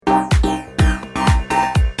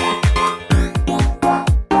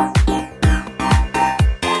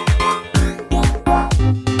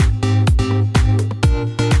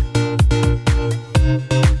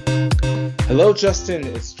Justin,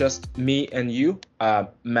 it's just me and you.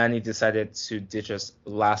 Manny decided to ditch us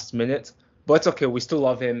last minute, but it's okay. We still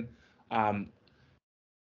love him. Um,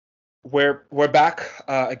 we're back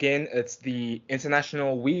again. It's the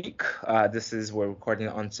International Week. We're recording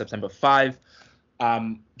on September 5.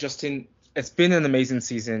 Justin, it's been an amazing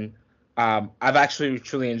season. I've actually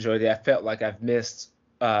truly enjoyed it. I felt like I've missed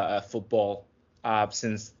football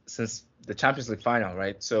since the Champions League final,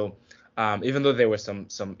 right? So even though there were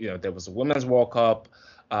there was a Women's World Cup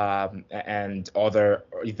and other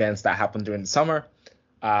events that happened during the summer,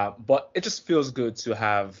 but it just feels good to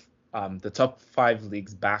have the top five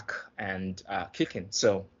leagues back and kicking.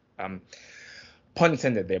 So pun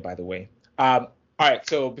intended there, by the way. All right,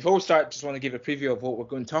 so before we start, just want to give a preview of what we're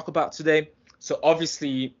going to talk about today. So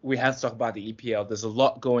obviously, we have to talk about the EPL. There's a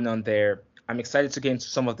lot going on there. I'm excited to get into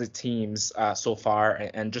some of the teams so far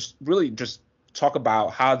and just really just talk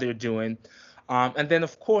about how they're doing. And then,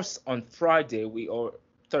 of course, on Thursday,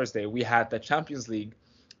 we had the Champions League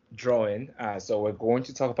drawing. So we're going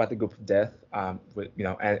to talk about the group of death,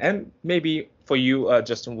 and maybe for you,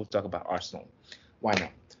 Justin, we'll talk about Arsenal. Why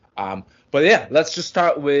not? But yeah, let's just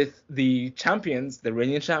start with the champions, the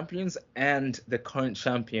reigning champions, and the current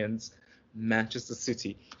champions, Manchester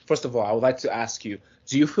City. First of all, I would like to ask you,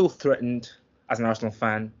 do you feel threatened as an Arsenal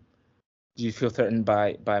fan? Do you feel threatened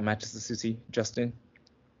by Manchester City, Justin?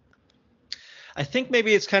 I think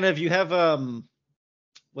maybe it's kind of, you have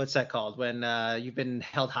what's that called, when you've been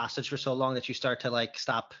held hostage for so long that you start to like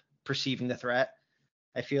stop perceiving the threat.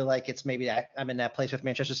 I feel like it's maybe I'm in that place with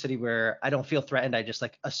Manchester City where I don't feel threatened. I just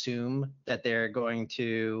like assume that they're going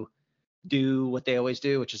to do what they always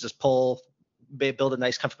do, which is just build a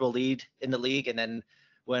nice comfortable lead in the league, and then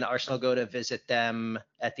when Arsenal go to visit them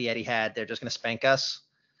at the Etihad, they're just going to spank us.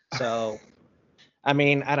 So I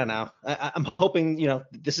mean, I don't know. I'm hoping,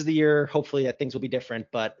 this is the year, hopefully, that things will be different.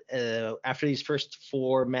 But after these first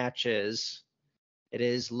four matches, it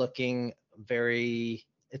is looking very.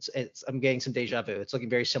 I'm getting some deja vu. It's looking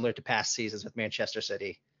very similar to past seasons with Manchester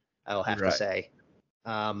City, I will have to say.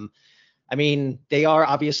 I mean, they are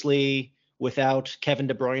obviously without Kevin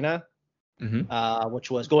De Bruyne, which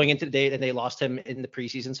was going into the day, and they lost him in the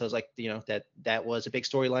preseason. So it's like, that was a big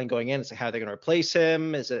storyline going in. It's like, how are they going to replace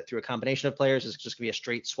him? Is it through a combination of players? Is it just going to be a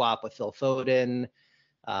straight swap with Phil Foden?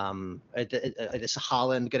 Is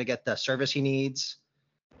Haaland going to get the service he needs?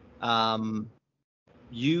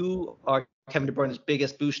 You are Kevin De Bruyne's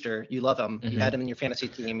biggest booster. You love him. You had him in your fantasy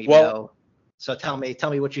team, So tell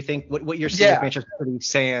me what you think, what you're seeing with Manchester City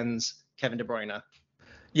sans Kevin De Bruyne.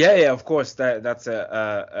 Yeah, of course. That's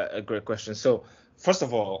a great question. So first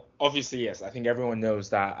of all, obviously, yes, I think everyone knows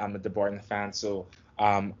that I'm a De Bruyne fan. So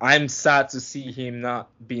I'm sad to see him not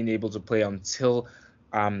being able to play until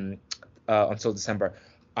December.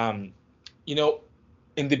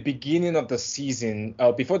 In the beginning of the season,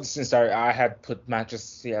 before the season started, I had put Manchester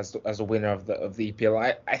City as a winner of the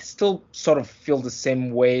EPL. I still sort of feel the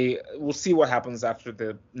same way. We'll see what happens after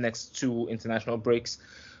the next two international breaks.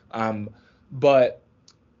 But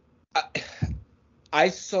I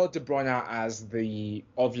saw De Bruyne as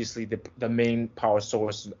obviously the main power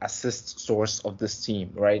source, assist source of this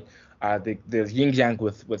team, right? The yin yang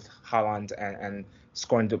with Haaland and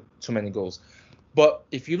scoring too many goals. But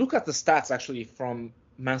if you look at the stats actually from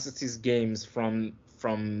Man City's games from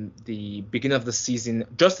the beginning of the season,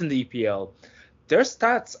 just in the EPL, their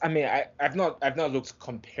stats, I mean, I've not looked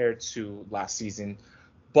compared to last season,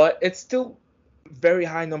 but it's still very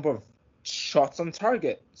high number of shots on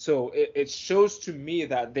target. So it shows to me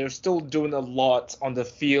that they're still doing a lot on the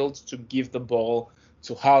field to give the ball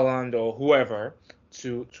to Haaland or whoever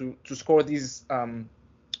to score these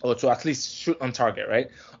or to at least shoot on target,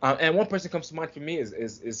 right? And one person comes to mind for me is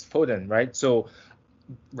Foden, right? So,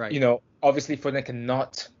 obviously Foden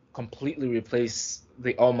cannot completely replace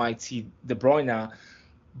the almighty De Bruyne,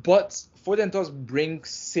 but Foden does bring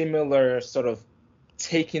similar sort of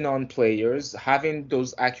taking on players, having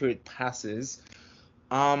those accurate passes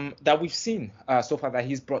that we've seen so far that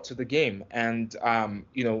he's brought to the game. And,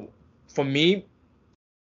 for me,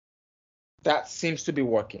 that seems to be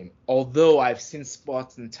working. Although I've seen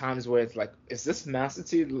spots and times where it's like, is this Man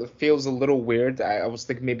City? It feels a little weird. I was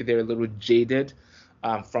thinking maybe they're a little jaded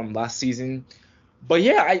from last season. But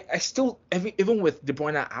yeah, I still, even with De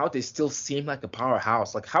Bruyne out, they still seem like a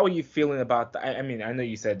powerhouse. Like, how are you feeling about that? I mean, I know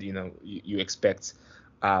you said, you expect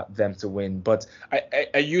them to win, but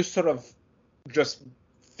are you sort of just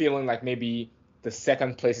feeling like maybe the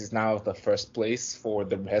second place is now the first place for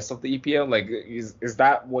the rest of the EPL? Like, is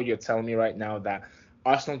that what you're telling me right now, that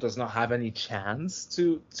Arsenal does not have any chance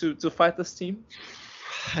to fight this team?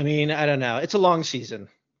 I mean, I don't know. It's a long season,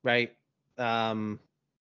 right?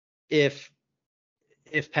 If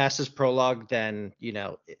if past is prologue, then,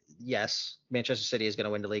 yes, Manchester City is going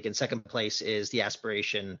to win the league. And second place is the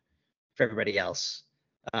aspiration for everybody else.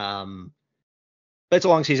 But it's a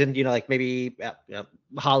long season, like maybe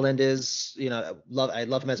Haaland is, I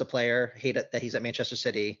love him as a player, hate it that he's at Manchester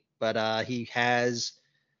City, but he has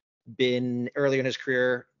been earlier in his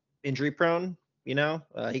career injury prone. He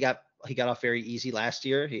got off very easy last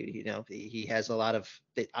year. He has a lot of,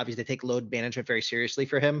 obviously they take load management very seriously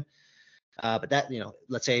for him. But that,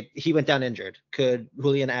 let's say he went down injured. Could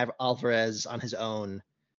Julian Alvarez on his own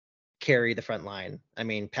carry the front line? I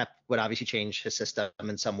mean, Pep would obviously change his system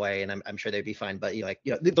in some way, and I'm sure they'd be fine. But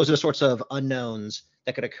those are the sorts of unknowns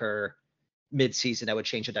that could occur mid-season that would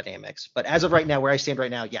change the dynamics. But as of right now, where I stand right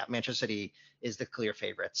now, yeah, Manchester City is the clear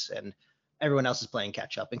favorites, and everyone else is playing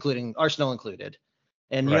catch up, including Arsenal included.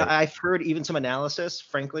 And Right. I've heard even some analysis,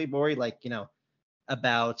 frankly, Bori,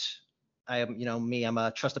 about I'm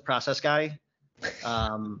a trust the process guy.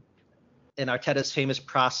 In Arteta's famous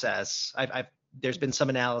process, there's been some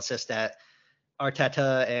analysis that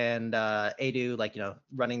Arteta and Edu,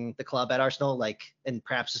 running the club at Arsenal, and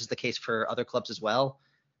perhaps this is the case for other clubs as well,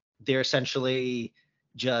 they're essentially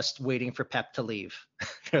just waiting for Pep to leave.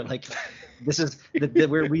 They're like, this is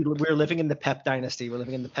we're living in the Pep dynasty. We're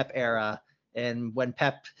living in the Pep era. And when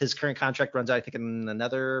his current contract runs out, I think in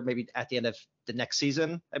another, maybe at the end of the next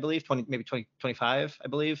season, I believe, 2025, I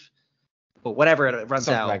believe. But whatever it runs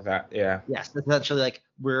Something out. like that, yeah. Yes, essentially,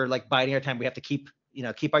 we're biding our time. We have to keep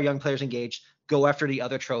our young players engaged, go after the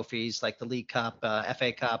other trophies like the League Cup,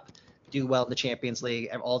 FA Cup, do well in the Champions League,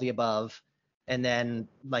 all the above. And then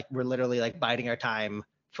we're literally biding our time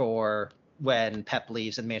for when Pep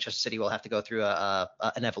leaves, and Manchester City will have to go through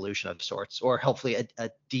an evolution of sorts, or hopefully a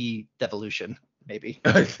de-devolution, maybe.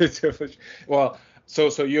 Well, so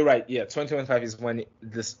you're right. Yeah, 2025 is when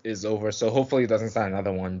this is over. So hopefully it doesn't sign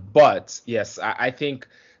another one. But yes, I think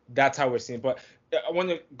that's how we're seeing. But I want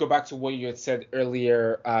to go back to what you had said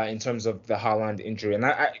earlier in terms of the Haaland injury, and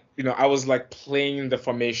I was playing the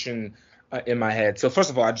formation in my head. So first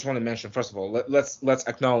of all, I just want to mention, let's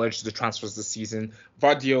acknowledge the transfers this season.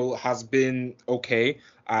 Vardiol has been okay.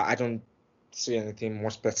 I don't see anything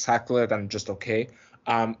more spectacular than just okay.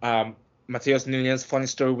 Matheus Nunes, funny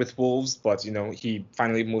story with Wolves, but he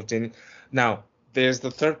finally moved in. Now there's the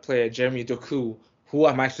third player, Jeremy Doku, who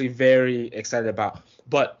I'm actually very excited about.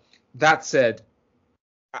 But that said,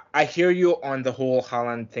 I hear you on the whole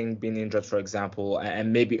Haaland thing being injured, for example,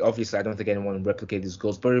 and maybe obviously I don't think anyone will replicate his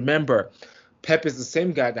goals. But remember, Pep is the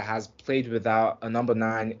same guy that has played without a number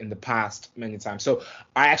 9 in the past many times. So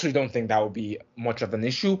I actually don't think that would be much of an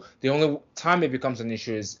issue. The only time it becomes an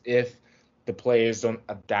issue is if the players don't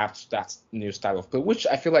adapt to that new style of play, which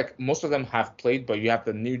I feel like most of them have played. But you have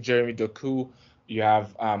the new Jeremy Doku, you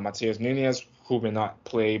have Matheus Nunes, who may not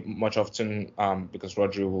play much often because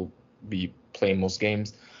Rodri will be playing most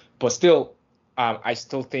games. But still, I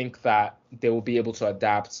still think that they will be able to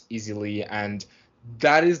adapt easily, and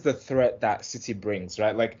that is the threat that City brings,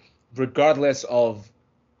 right? Regardless of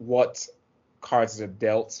what cards they're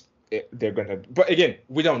dealt, they're gonna. But again,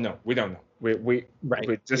 we don't know. We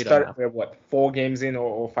just started 4 games in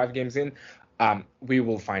or 5 games in. We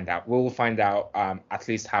will find out. We will find out at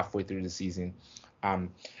least halfway through the season.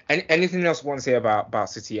 And anything else you want to say about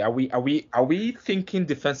City? Are we thinking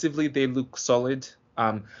defensively they look solid?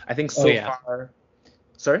 I think so far.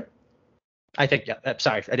 Sorry? I think, yeah.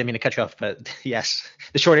 Sorry, I didn't mean to cut you off, but yes.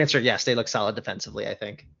 The short answer, yes, they look solid defensively, I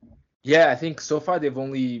think. Yeah, I think so far they've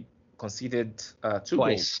only conceded 2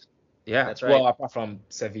 Twice. goals. Yeah, that's right. Well, apart from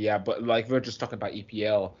Sevilla, but we're just talking about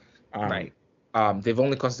EPL. Right. They've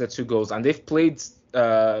only conceded 2 goals, and they've played,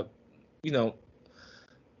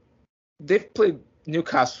 they've played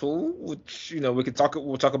Newcastle, which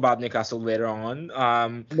we'll talk about Newcastle later on.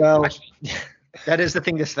 That is the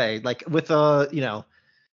thing to say. With my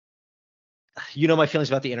feelings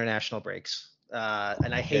about the international breaks.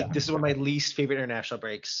 And I hate this is one of my least favorite international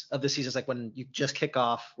breaks of the season. It's when you just kick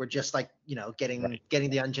off. We're just getting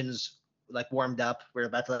the engines warmed up. We're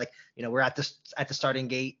about to we're at the starting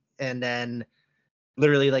gate, and then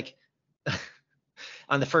literally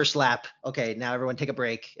on the first lap, okay, now everyone take a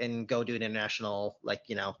break and go do an international,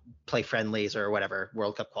 play friendlies or whatever,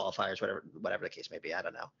 World Cup qualifiers, whatever the case may be. I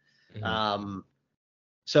don't know. Mm-hmm.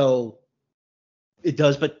 So it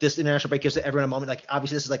does, but this international break gives everyone a moment.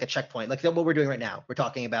 Obviously this is a checkpoint. What we're doing right now. We're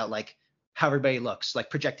talking about how everybody looks,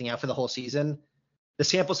 projecting out for the whole season. The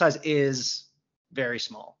sample size is very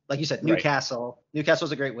small. Like you said, Newcastle. Right.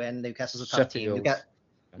 Newcastle's a great win. Newcastle's a tough team.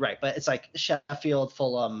 Right, but it's Sheffield,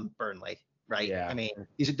 Fulham, Burnley. Right. Yeah. I mean,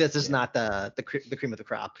 this is not the cream of the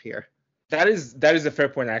crop here. That is a fair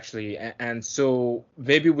point actually, and so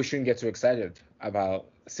maybe we shouldn't get too excited about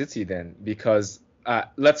City then, because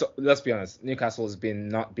let's be honest, Newcastle has been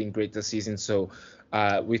not been great this season. So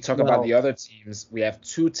we talk about the Well, other teams. We have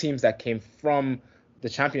two teams that came from the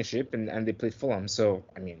Championship and they played Fulham. So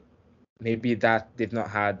I mean, maybe that they've not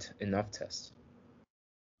had enough tests.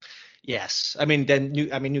 yes. I mean, then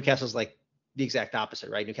Newcastle's like the exact opposite,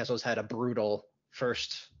 right? Newcastle's had a brutal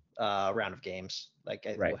first round of games. Like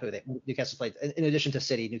Right. Newcastle played in addition to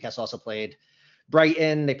City. Newcastle also played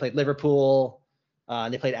Brighton. They played Liverpool.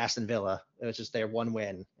 And they played Aston Villa. It was just their one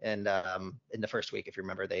win, and in the first week, if you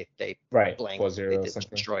remember, they Right. blanked. 4-0 They or something.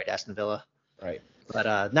 destroyed Aston Villa. Right.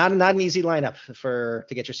 But not an easy lineup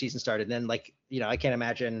to get your season started. And then I can't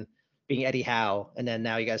imagine being Eddie Howe, and then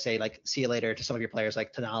now you guys say like see you later to some of your players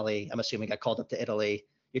like Tonali. I'm assuming got called up to Italy.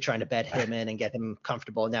 You're trying to bed him in and get him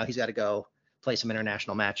comfortable. Now he's got to go play some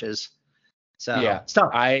international matches. So Yeah.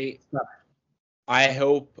 stop. I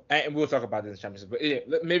hope, and we'll talk about this in the championship. But yeah,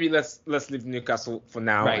 maybe let's leave Newcastle for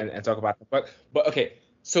now Right. and talk about it. But okay,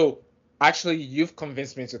 so actually you've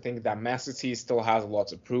convinced me to think that Man City still has a lot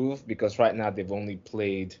to prove, because right now they've only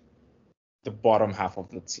played the bottom half of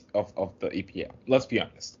the EPL. Let's be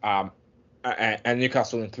honest. And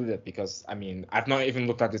Newcastle included, because I mean I've not even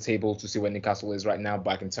looked at the table to see where Newcastle is right now,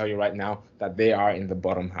 but I can tell you right now that they are in the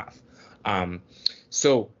bottom half.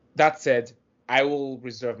 So that said, I will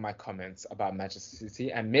reserve my comments about Manchester City,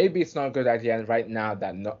 and maybe it's not a good idea right now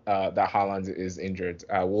that that Haaland is injured.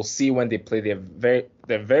 We'll see when they play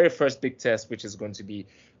their very first big test, which is going to be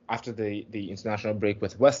after the international break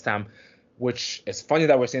with West Ham, which is funny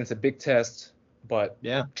that we're saying it's a big test, but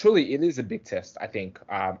Yeah. truly it is a big test. I think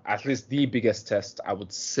at least the biggest test I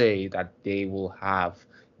would say that they will have,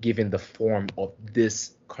 given the form of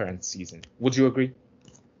this current season. Would you agree?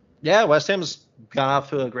 Yeah, West Ham's gone off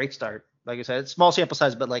to a great start. Like I said, it's small sample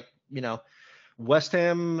size, but West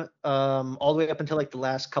Ham, all the way up until like the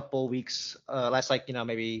last couple weeks,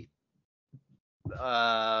 maybe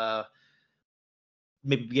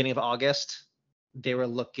beginning of August, they were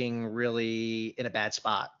looking really in a bad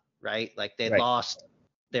spot, right? Like they Right. lost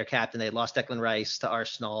their captain, they lost Declan Rice to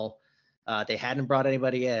Arsenal. They hadn't brought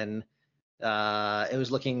anybody in. It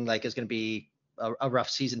was looking like it's going to be a rough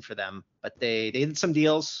season for them, but they did some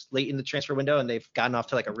deals late in the transfer window and they've gotten off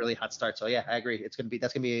to like a really hot start. So yeah, I agree. That's gonna be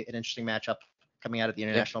an interesting matchup coming out of the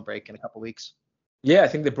international break in a couple weeks. Yeah, I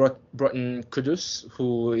think they brought in Kudus,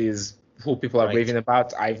 who people are Right. raving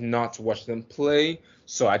about. I've not watched them play,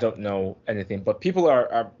 so I don't know anything, but people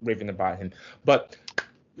are raving about him. But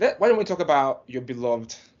why don't we talk about your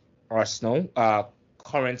beloved Arsenal,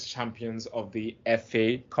 current champions of the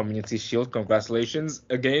FA Community Shield? Congratulations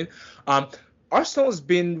again. Arsenal has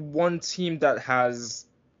been one team that has,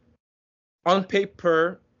 on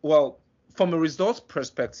paper, well, from a results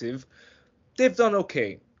perspective, they've done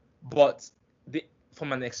okay, but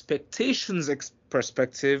from an expectations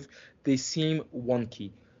perspective, they seem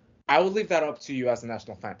wonky. I will leave that up to you as a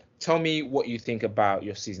national fan. Tell me what you think about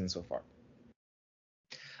your season so far.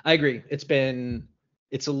 I agree. It's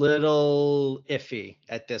a little iffy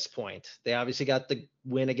at this point. They obviously got the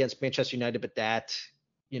win against Manchester United, but that,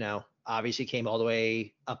 obviously came all the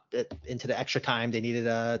way up into the extra time. They needed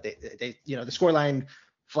the scoreline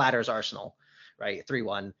flatters Arsenal, right?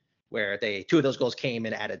 3-1, where two of those goals came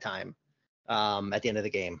in added time at the end of the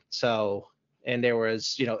game. So, and there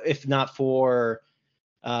was, if not for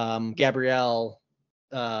Gabriel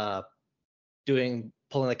pulling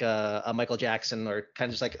like a Michael Jackson, or kind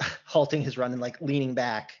of just like halting his run and like leaning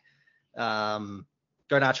back,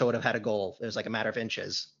 Garnacho would have had a goal. It was like a matter of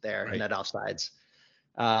inches there in that offsides.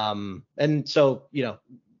 And so,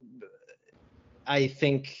 I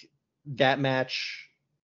think that match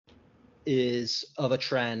is of a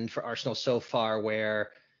trend for Arsenal so far, where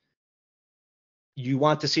you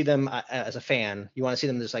want to see them as a fan, you want to see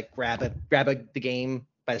them just like grab the game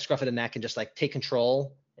by the scruff of the neck and just like take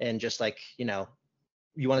control, and just like,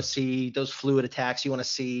 you want to see those fluid attacks. You want to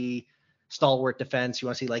see stalwart defense. You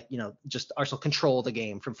want to see like, just Arsenal control the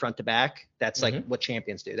game from front to back. That's like what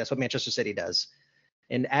champions do. That's what Manchester City does.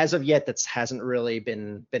 And as of yet, that hasn't really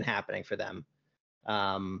been happening for them.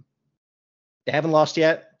 They haven't lost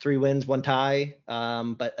yet. 3 wins, 1 tie.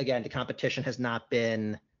 But again, the competition has not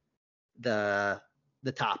been the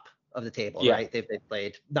top of the table, right? They've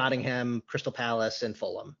played Nottingham, Crystal Palace, and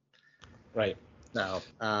Fulham. Right. So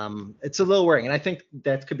it's a little worrying, and I think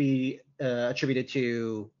that could be attributed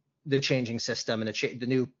to the changing system and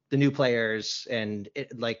the new players, and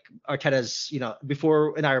like Arteta's,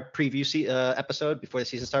 before in our preview episode before the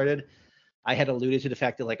season started, I had alluded to the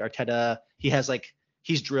fact that like Arteta,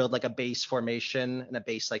 he's drilled like a base formation and a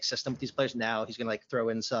base like system with these players. Now he's gonna like throw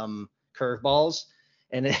in some curveballs,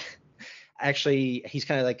 and actually he's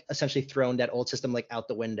kind of like essentially thrown that old system like out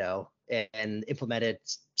the window and implemented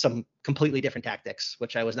some completely different tactics,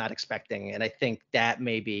 which I was not expecting. And I think that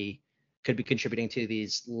maybe could be contributing to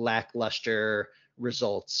these lackluster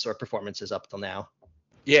results or performances up till now.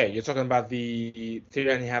 Yeah, you're talking about the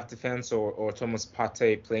 3.5 defense, or Thomas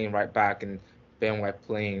Partey playing right back and Ben White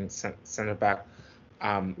playing center back.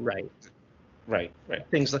 Right. Right.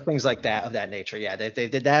 Things like that of that nature. Yeah, they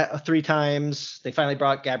did that 3 times. They finally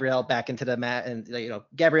brought Gabriel back into the mat, and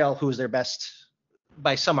Gabriel, who is their best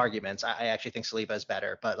by some arguments. I actually think Saliba is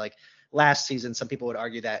better, but like last season, some people would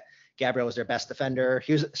argue that Gabriel was their best defender.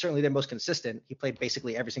 He was certainly their most consistent. He played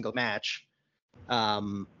basically every single match.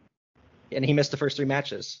 And he missed the first 3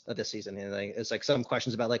 matches of this season. And like, it's like some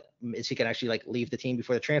questions about like, is he can actually like leave the team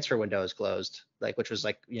before the transfer window is closed? Like, which was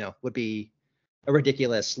like, would be a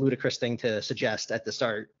ridiculous, ludicrous thing to suggest at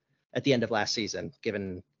the end of last season,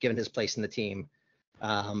 given his place in the team.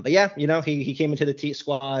 But yeah, he came into the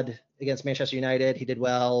squad against Manchester United. He did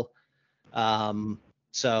well.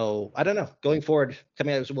 So I don't know. Going forward,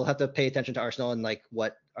 we'll have to pay attention to Arsenal and like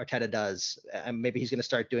what Arteta does. And maybe he's going to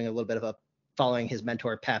start doing a little bit of a following his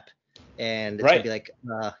mentor Pep. And it's gonna be like,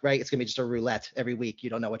 it's gonna be just a roulette every week. You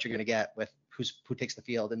don't know what you're gonna get with who takes the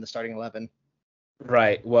field in the starting 11.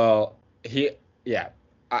 Right. Well, I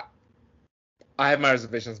have my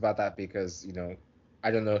reservations about that because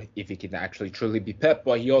I don't know if he can actually truly be Pep,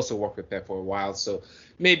 but he also worked with Pep for a while, so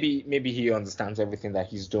maybe he understands everything that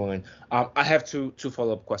he's doing. I have two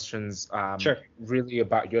follow-up questions. Sure. Really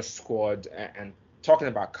about your squad and talking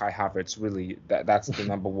about Kai Havertz. Really, that's the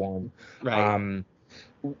number one. Right.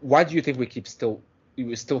 Why do you think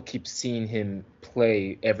we still keep seeing him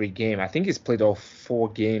play every game? I think he's played all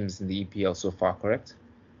 4 games in the EPL so far, correct?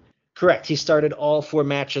 Correct. He started all 4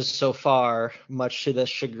 matches so far, much to the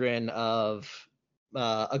chagrin of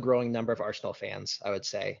a growing number of Arsenal fans, I would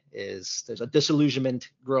say. There's a disillusionment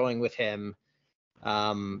growing with him.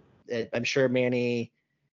 I'm sure Manny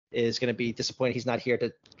is going to be disappointed he's not here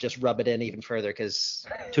to just rub it in even further, because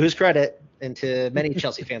to his credit and to many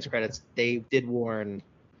Chelsea fans' credits, they did warn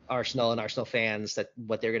Arsenal and Arsenal fans that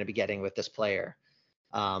what they're going to be getting with this player.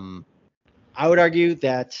 I would argue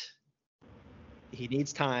that he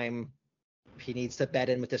needs time. He needs to bed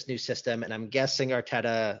in with this new system. And I'm guessing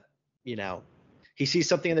Arteta, he sees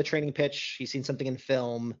something in the training pitch. He's seen something in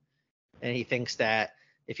film. And he thinks that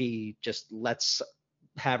if he just lets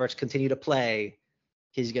Havertz continue to play,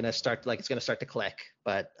 it's going to start to click.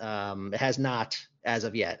 But it has not as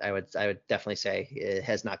of yet. I would definitely say it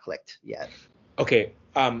has not clicked yet. Okay.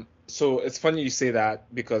 So it's funny you say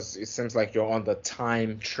that because it seems like you're on the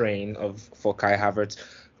time train for Kai Havertz.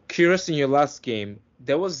 Curious, in your last game,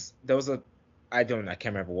 there was I can't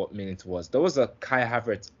remember what minute it was. There was a Kai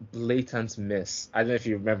Havertz blatant miss. I don't know if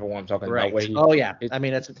you remember what I'm talking about. Right. I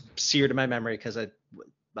mean, it's seared in my memory because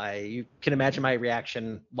you can imagine my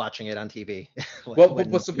reaction watching it on TV.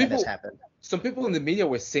 But some people in the media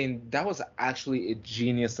were saying that was actually a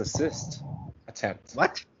genius assist attempt.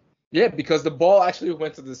 What? Yeah, because the ball actually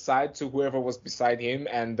went to the side to whoever was beside him,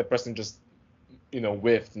 and the person just,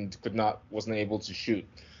 whiffed and wasn't able to shoot.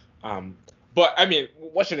 But I mean,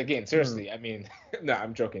 watch it again. Seriously, I mean, no,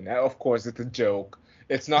 I'm joking. Of course, it's a joke.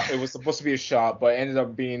 It's not. It was supposed to be a shot, but it ended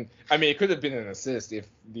up being. I mean, it could have been an assist if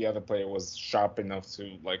the other player was sharp enough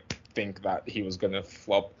to think that he was gonna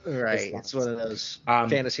flop. Right. It's one of those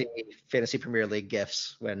fantasy Premier League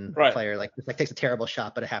gifts when a player takes a terrible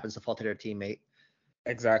shot, but it happens to fall to their teammate.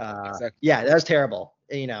 Exactly. Yeah, that was terrible.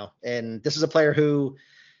 And this is a player who,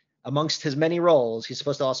 amongst his many roles, he's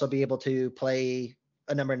supposed to also be able to play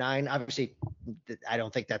a number 9. Obviously, I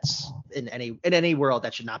don't think that's in any world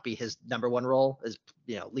that should not be his number 1 role, is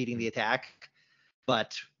leading the attack.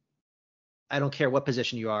 But I don't care what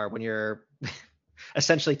position you are when you're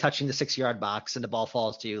essentially touching the 6-yard box and the ball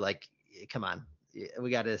falls to you. Like, come on, we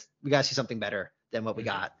gotta see something better than what we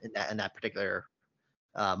got in that particular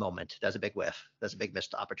moment. That's a big whiff. That's a big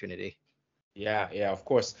missed opportunity. Yeah, of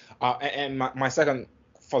course. And my second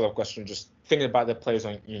follow-up question, just thinking about the players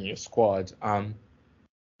in your squad.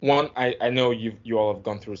 One, I know you all have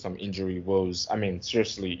gone through some injury woes. I mean,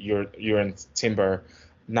 seriously, you're in Timber.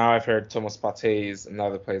 Now I've heard Thomas Partey is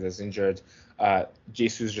another player that's injured.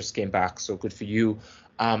 Jesus just came back, so good for you.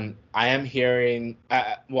 I am hearing.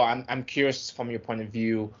 I'm curious from your point of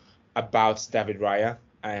view about David Raya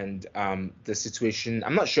and the situation.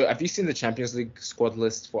 I'm not sure. Have you seen the Champions League squad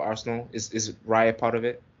list for Arsenal? Is Raya part of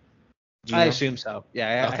it? I assume so.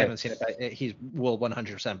 Yeah, I haven't seen it, but he will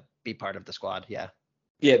 100% be part of the squad. Yeah.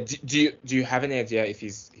 Yeah. Do you have any idea if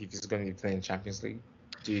he's going to be playing Champions League?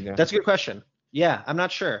 Do you know? That's a good question. Yeah, I'm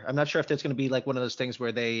not sure. I'm not sure if it's going to be like one of those things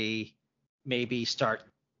where they maybe start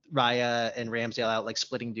Raya and Ramsdale out like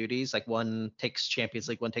splitting duties, like one takes Champions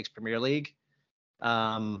League, one takes Premier League.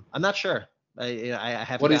 I'm not sure. I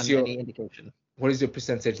haven't What is gotten your any indication. what is your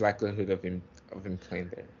percentage likelihood of him playing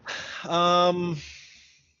there? Um,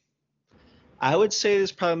 I would say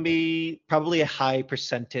there's probably a high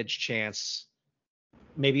percentage chance,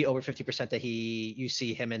 maybe over 50% that you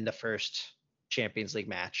see him in the first Champions League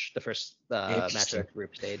match, the first match of the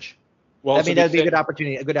group stage. Well, I mean, that'd be a good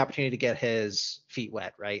opportunity to get his feet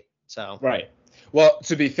wet, right? So right. Well,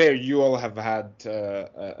 to be fair, you all have had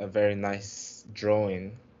a very nice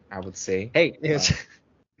drawing, I would say. Hey, it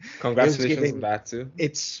Congratulations on that too.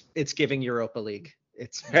 It's giving Europa League.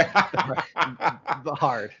 It's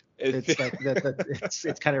hard. It's like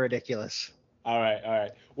it's kind of ridiculous. All right.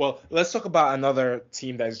 Well, let's talk about another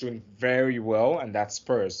team that is doing very well, and that's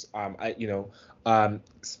Spurs.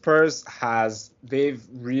 Spurs they've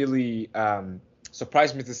really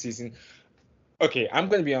surprised me this season. Okay, I'm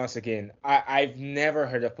going to be honest again. I've never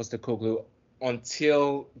heard of Postecoglou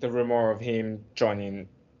until the rumor of him joining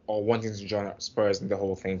or wanting to join Spurs and the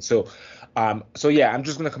whole thing. So yeah, I'm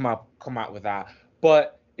just going to come out with that.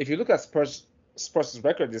 But if you look at Spurs'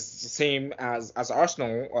 record, it's the same as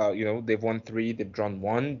Arsenal. They've won 3, they've drawn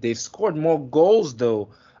 1. They've scored more goals though.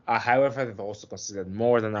 However, they've also conceded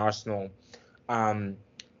more than Arsenal.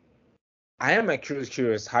 I am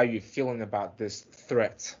curious how you're feeling about this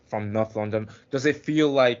threat from North London. Does it feel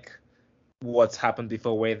like what's happened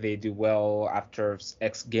before, where they do well after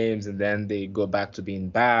X games and then they go back to being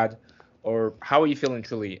bad? Or how are you feeling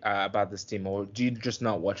truly about this team? Or do you just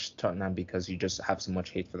not watch Tottenham because you just have so much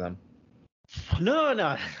hate for them?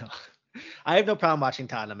 No. I have no problem watching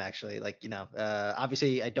Tottenham, actually.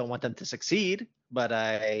 Obviously I don't want them to succeed, but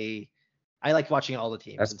I like watching all the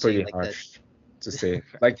teams. That's pretty harsh to say.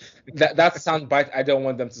 Like that's a sound bite. I don't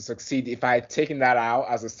want them to succeed. If I had taken that out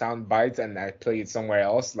as a sound bite and I play it somewhere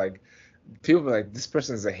else, like people are like, this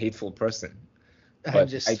person is a hateful person. But I'm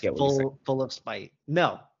just full of spite.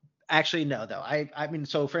 No, actually no though. I mean,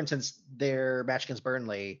 so for instance, their match against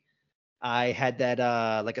Burnley, I had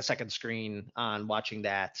that like a second screen on watching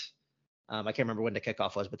that. I can't remember when the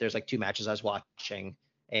kickoff was, but there's like 2 matches I was watching,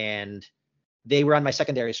 and they were on my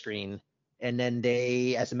secondary screen. And then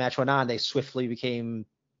as the match went on, they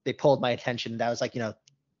pulled my attention. That was like, maybe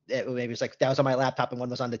it was like that was on my laptop and one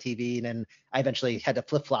was on the TV. And then I eventually had to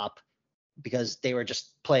flip flop because they were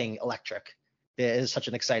just playing electric. It is such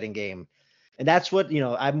an exciting game. And that's what,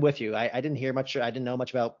 I'm with you. I didn't hear much. I didn't know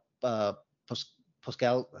much about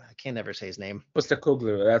Pascal. I can't ever say his name.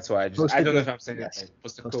 Postecoglou. That's why I don't know if I'm saying yes. it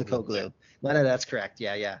right. Postecoglou. No, that's correct.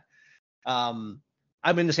 Yeah.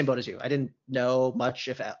 I'm in the same boat as you. I didn't know much,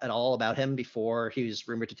 if at all, about him before he was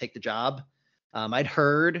rumored to take the job. I'd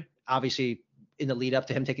heard, obviously, in the lead up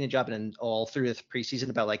to him taking the job and then all through the preseason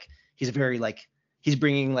about like he's he's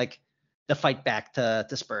bringing like the fight back to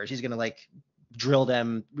Spurs. He's gonna like drill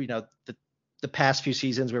them. The past few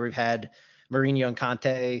seasons where we've had Mourinho and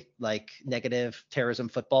Conte like negative terrorism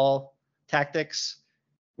football tactics,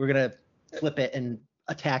 we're gonna flip it and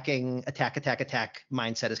attack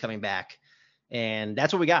mindset is coming back. And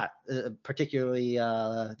that's what we got, particularly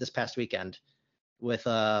this past weekend with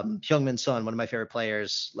Heung-min Son, one of my favorite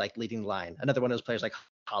players, like leading the line. Another one of those players like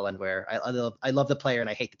Haaland, where I love the player and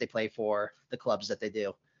I hate that they play for the clubs that they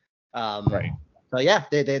do. Right. So yeah,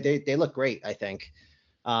 they look great, I think.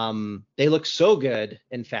 They look so good,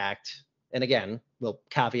 in fact. And again, we'll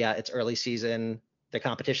caveat it's early season. The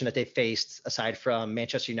competition that they faced, aside from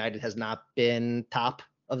Manchester United, has not been top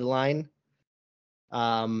of the line.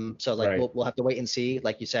 So like right. we'll have to wait and see.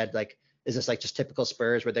 Like you said, like is this like just typical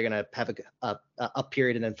Spurs where they're gonna have a up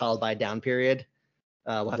period and then followed by a down period?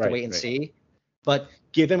 We'll have to wait and see. But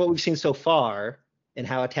given what we've seen so far and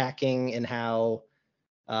how attacking and how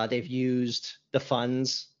they've used the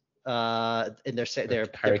funds in their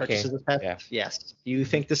purchases this past, yes. Do you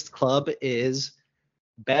think this club is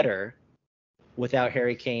better without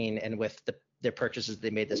Harry Kane and with their purchases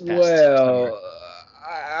they made this past summer?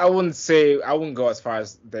 I wouldn't go as far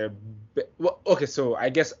as okay, so I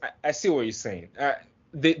guess I see what you're saying.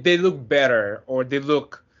 They look better or they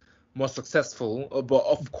look more successful, but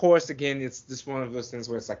of course, again, it's just one of those things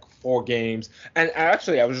where it's like 4 games. And I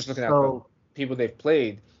was just looking at the people they've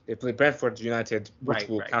played. They played Brentford, United, which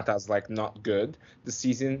will count as like not good this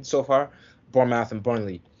season so far. Bournemouth and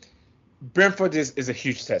Burnley. Brentford is a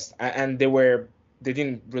huge test, and they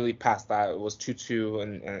didn't really pass that. It was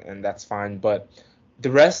 2-2, and that's fine, but the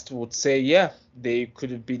rest would say, yeah, they could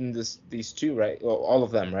have beaten these 2, right? Well, all of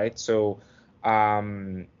them, right? So,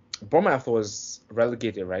 Bournemouth was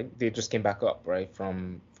relegated, right? They just came back up, right,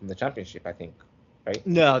 from the Championship, I think, right?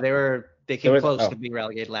 No, They came close oh, to being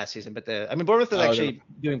relegated last season, but Bournemouth is oh, actually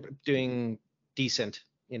doing decent.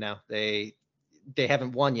 You know, they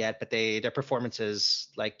haven't won yet, but their performances,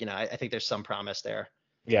 like, you know, I think there's some promise there.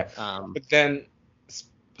 yeah. But then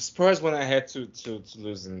Spurs went ahead to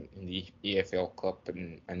lose in the EFL Cup,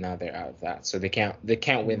 and now they're out of that, so they can't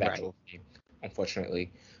win that Right. trophy,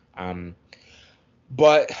 unfortunately.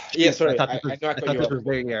 But yeah, sorry, I I know I cut thought you this off. was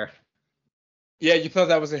their year. Yeah, you thought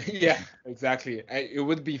that was yeah, exactly. It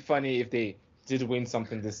would be funny if they did win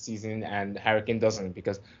something this season and Harry Kane doesn't,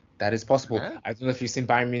 because that is possible. Yeah, I don't know if you've seen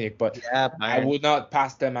Bayern Munich, but yeah, I Bayern. would not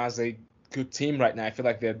pass them as a good team right now. I feel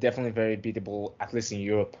like they're definitely very beatable, at least in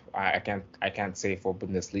Europe. I can't say for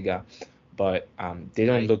Bundesliga, but they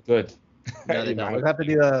don't Right. look good. No, they don't. We'll have to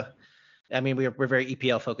do we're very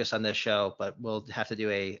EPL focused on this show, but we'll have to do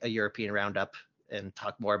a European roundup and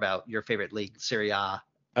talk more about your favorite league, Serie A.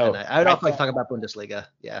 And Oh, I would also like to talk about Bundesliga.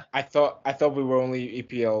 Yeah. I thought we were only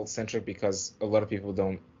EPL centric because a lot of people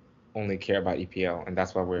don't only care about EPL, and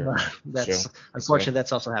that's why we're That's show. unfortunately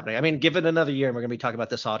that's also happening. I mean, give it another year, and we're gonna be talking about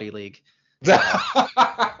the Saudi league.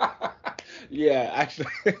 Yeah, actually,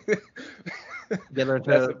 Get learn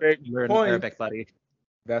that's a to very good learn point. Arabic, buddy.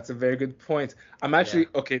 That's a very good point. I'm actually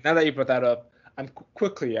okay. Now that you brought that up, I'm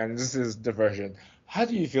quickly, and this is diversion. How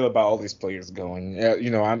do you feel about all these players going?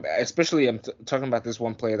 I'm talking about this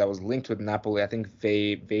one player that was linked with Napoli. I think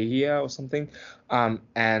Vehia or something.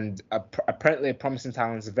 And apparently a promising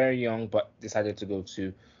talent, is very young, but decided to go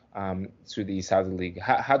to the Saudi league.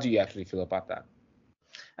 How do you actually feel about that?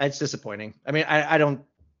 It's disappointing. I mean, I don't,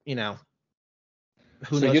 you know,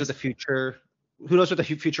 who So knows you what the future, who knows what the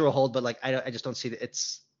future will hold, but like, I just don't see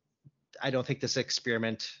that I don't think this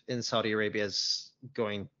experiment in Saudi Arabia is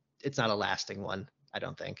it's not a lasting one. I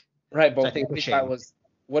don't think. right, So I but think it's a shame.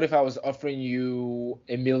 what if I was offering you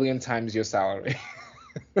 1,000,000 times your salary?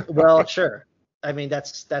 Well, sure. I mean, that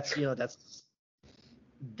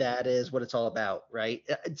is what it's all about, right?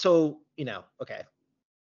 So, you know, okay.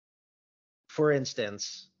 For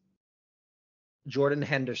instance, Jordan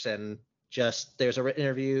Henderson, there's a written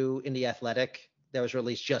interview in The Athletic that was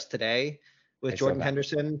released just today with I saw Jordan that.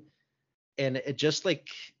 Henderson. And it just, like,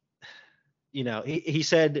 you know, he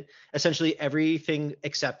said essentially everything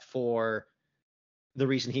except for the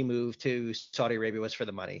reason he moved to Saudi Arabia was for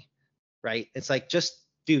the money, right? It's like, just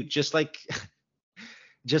like,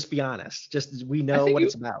 just be honest. We know what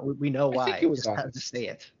it's about. We know I think why. he was Just have honest. to say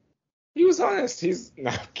it. He was honest. He's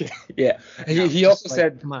no, okay. Yeah. No, He just also like,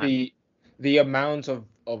 said come on. the amount of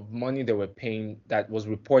money they were paying, that was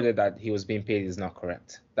reported that he was being paid, is not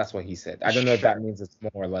correct. That's what he said. I don't know if that Sure. means it's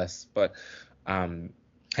more or less, but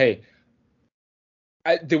hey,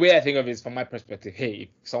 the way I think of it is from my perspective. Hey,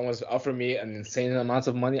 if someone's offering me an insane amount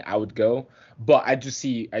of money, I would go. But I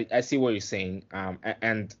see what you're saying.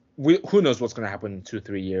 And who knows what's going to happen in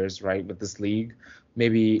 2-3 years, right? With this league,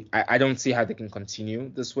 maybe I don't see how they can continue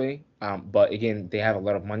this way. But again, they have a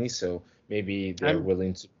lot of money, so maybe they're I'm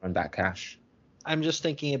willing to earn that cash. I'm just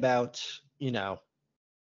thinking about, you know,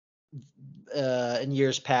 in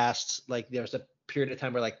years past, like there was a period of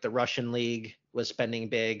time where like the Russian league was spending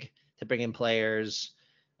big to bring in players.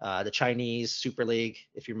 The Chinese Super League,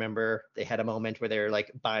 if you remember, they had a moment where they were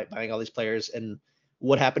like buying all these players. And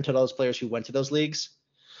what happened to those players who went to those leagues?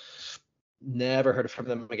 Never heard from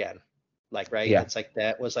them again. Like, right? Yeah. It's like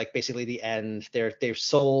that was like basically the end. They've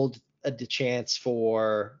sold the chance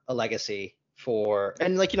for a legacy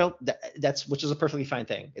and like, you know, that's which is a perfectly fine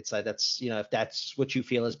thing. It's like, that's, you know, if that's what you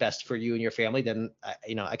feel is best for you and your family, then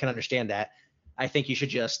you know, I can understand that. I think you should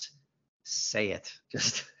just say it.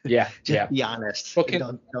 Just be honest.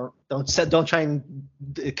 Spoken Don't try and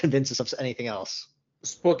convince us of anything else.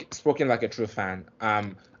 spoken like a true fan.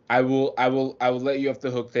 I will let you off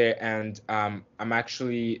the hook there, and I'm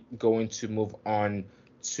actually going to move on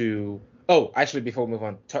to. Oh, actually, before we move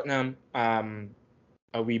on, Tottenham.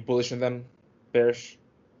 Are we bullish on them? Bearish?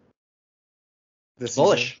 This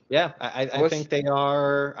Bullish. season? Yeah, I Bullish? think they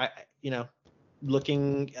are. You know,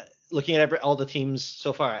 looking at all the teams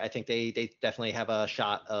so far, I think they definitely have a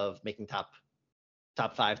shot of making top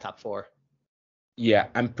 5, top 4. Yeah,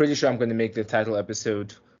 I'm pretty sure I'm going to make the title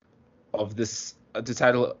of this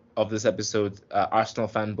episode, Arsenal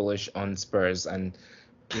fan bullish on Spurs, and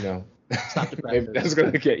you know, maybe that's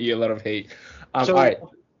going to get you a lot of hate. So, all right.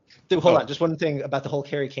 Hold on, just one thing about the whole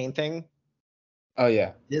Harry Kane thing. Oh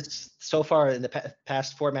yeah. This so far in the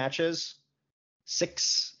past 4 matches,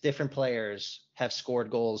 6 different players have scored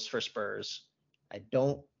goals for Spurs. I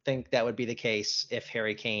don't think that would be the case if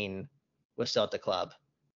Harry Kane was still at the club,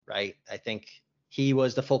 right? I think he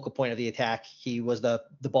was the focal point of the attack. He was the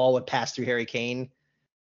ball would pass through Harry Kane.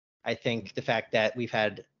 I think the fact that we've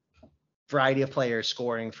had variety of players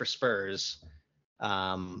scoring for Spurs,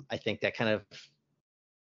 I think that kind of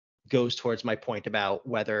goes towards my point about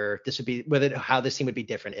how this team would be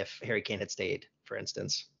different if Harry Kane had stayed, for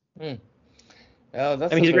instance. Well, I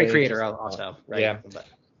mean, he's a great creator also, right? Yeah. But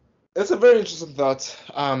It's a very interesting thought.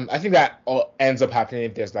 I think that all ends up happening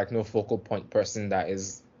if there's like no focal point person that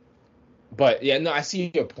is. But yeah, no, I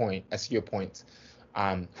see your point.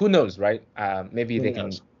 Who knows, right? Maybe who they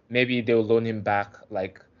knows? can. Maybe they'll loan him back,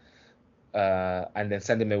 like, and then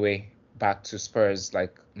send him away back to Spurs,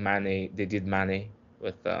 like Mane. They did Mane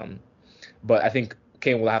with. But I think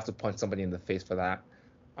Kane will have to punch somebody in the face for that.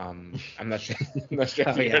 I'm not sure. I'm not sure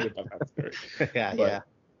if you heard about that story. Yeah, But,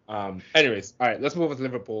 yeah. Anyways, all right, let's move on to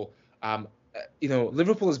Liverpool.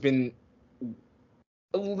 Liverpool has been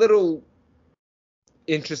a little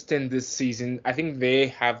interesting this season. I think they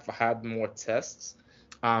have had more tests.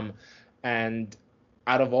 And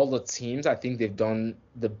out of all the teams, I think they've done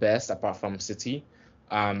the best apart from City.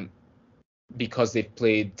 Because they've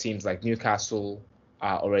played teams like Newcastle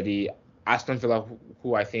already, Aston Villa,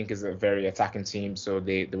 who I think is a very attacking team, so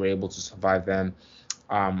they were able to survive them.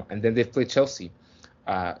 And then they've played Chelsea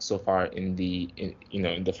so far in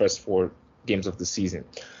the first 4 games of the season.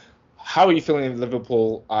 How are you feeling in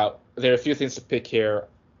Liverpool? There are a few things to pick here,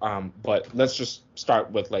 but let's just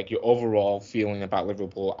start with like your overall feeling about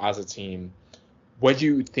Liverpool as a team. Where do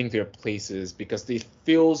you think their place is? Because it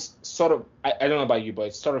feels sort of, I don't know about you, but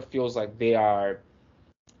it sort of feels like they are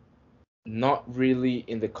not really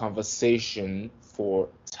in the conversation for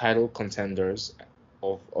title contenders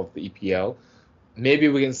of the EPL. Maybe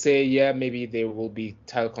we can say, yeah, maybe they will be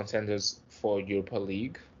title contenders for Europa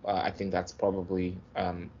League. I think that's probably,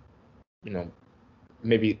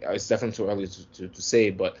 maybe it's definitely too early to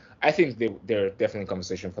say, but I think they're definitely in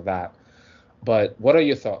conversation for that. But what are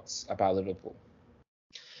your thoughts about Liverpool?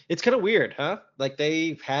 It's kind of weird, huh? Like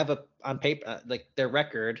they have on paper, like their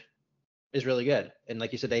record is really good, and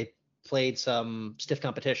like you said, they played some stiff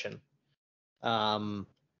competition. But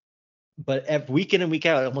week in and week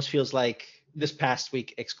out, it almost feels like this past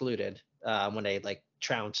week excluded when they like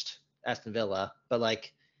trounced Aston Villa. But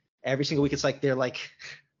like every single week, it's like they're like,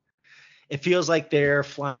 it feels like they're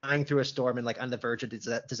flying through a storm and like on the verge of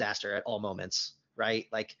disaster at all moments, right?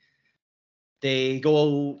 Like they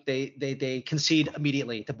concede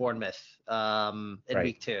immediately to Bournemouth in Right.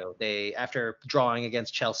 week 2. They after drawing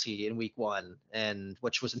against Chelsea in week 1, and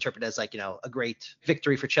which was interpreted as like a great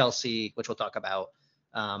victory for Chelsea, which we'll talk about,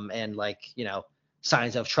 and like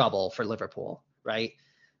signs of trouble for Liverpool, right?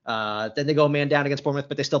 Then they go man down against Bournemouth,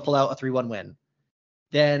 but they still pull out a 3-1 win.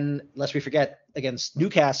 Then lest we forget against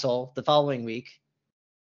Newcastle the following week,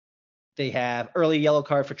 they have early yellow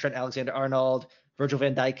card for Trent Alexander-Arnold. Virgil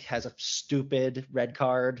van Dijk has a stupid red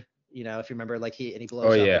card, if you remember, like he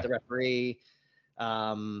blows up at the referee.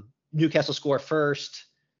 Newcastle score first.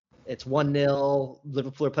 It's 1-0.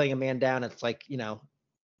 Liverpool are playing a man down. It's like,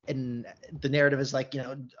 and the narrative is like,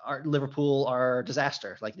 Liverpool are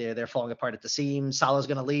disaster. Like they're falling apart at the seams. Salah's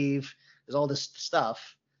going to leave. There's all this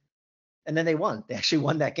stuff. And then they won. They actually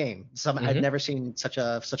won that game. I've never seen such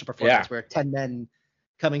a performance where 10 men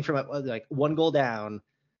coming from like 1 goal down,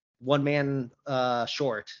 1 man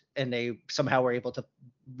short, and they somehow were able to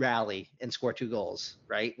rally and score 2 goals,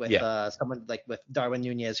 right? With someone like with Darwin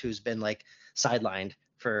Nunez, who's been like sidelined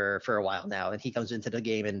for a while now, and he comes into the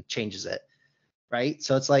game and changes it, right?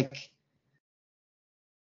 So it's like,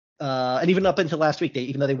 and even up until last week,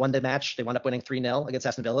 even though they won the match, they wound up winning 3-0 against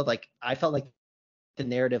Aston Villa. Like I felt like the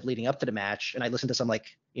narrative leading up to the match, and I listened to some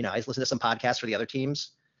podcasts for the other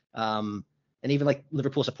teams. And even like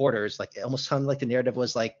Liverpool supporters, like it almost sounded like the narrative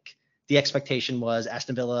was like the expectation was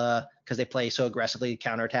Aston Villa, because they play so aggressively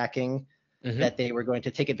counterattacking, that they were going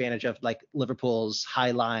to take advantage of like Liverpool's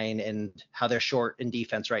high line and how they're short in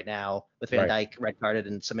defense right now with Van Dijk red carded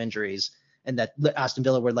and some injuries, and that Aston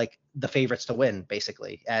Villa were like the favorites to win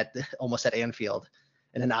basically almost at Anfield.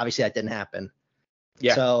 And then obviously that didn't happen.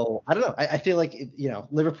 Yeah. So I don't know. I feel like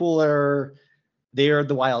Liverpool they're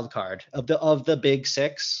the wild card of the big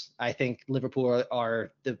 6. I think Liverpool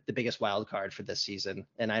are the biggest wild card for this season,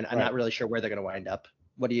 and I'm not really sure where they're going to wind up.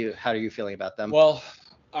 How are you feeling about them? Well,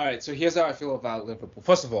 all right. So here's how I feel about Liverpool.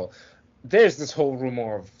 First of all, there's this whole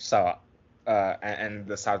rumor of Salah and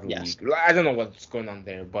the Saudi League. I don't know what's going on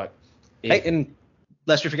there, but and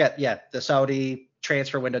lest we forget, the Saudi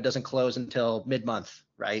transfer window doesn't close until mid-month,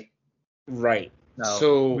 right? Right.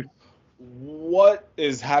 So what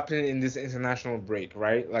is happening in this international break,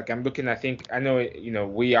 right? Like I'm looking, I know,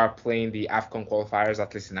 we are playing the AFCON qualifiers,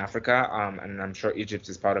 at least in Africa, and I'm sure Egypt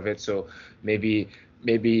is part of it. So maybe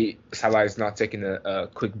Salah is not taking a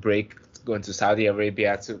quick break going to Saudi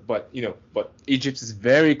Arabia but Egypt is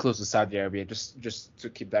very close to Saudi Arabia, just to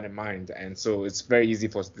keep that in mind. And so it's very easy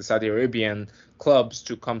for the Saudi Arabian clubs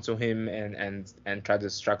to come to him and try to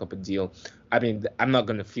strike up a deal. I mean, I'm not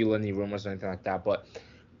going to feel any rumors or anything like that, but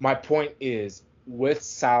my point is, with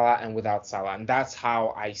Salah and without Salah, and that's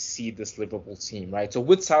how I see this Liverpool team, right? So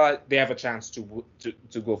with Salah, they have a chance to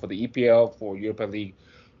go for the EPL, for Europa League.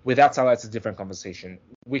 Without Salah, it's a different conversation.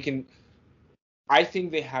 I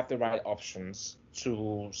think they have the right options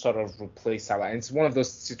to sort of replace Salah. And it's one of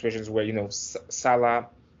those situations where, Salah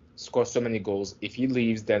scores so many goals. If he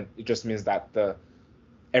leaves, then it just means that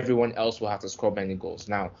everyone else will have to score many goals.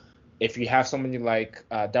 Now, if you have somebody like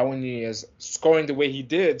Darwin Nunez scoring the way he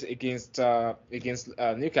did against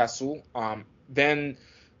Newcastle, then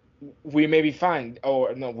we may be fine.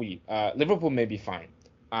 Or no, Liverpool may be fine.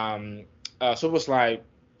 Szoboszlai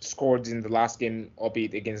scored in the last game,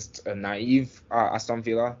 albeit against a naive Aston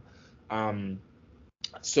Villa.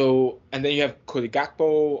 So, and then you have Cody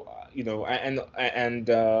Gakpo, and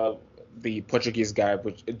the Portuguese guy,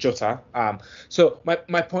 Jota. So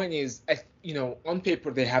my point is, on paper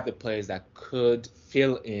they have the players that could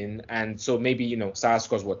fill in, and so maybe Salah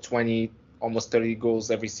scores 20, almost 30 goals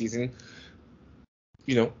every season.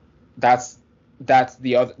 That's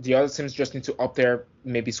the other teams just need to up there,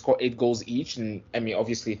 maybe score 8 goals each, and I mean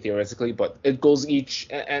obviously theoretically, but 8 goals each,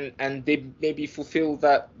 and they maybe fulfill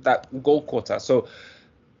that goal quota. So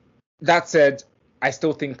that said, I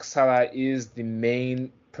still think Salah is the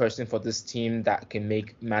main person for this team that can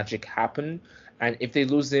make magic happen, and if they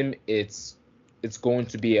lose him, it's going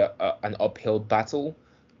to be an uphill battle.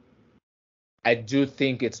 I do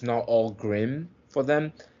think it's not all grim for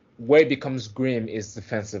them. Where it becomes grim is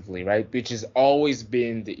defensively, right? Which has always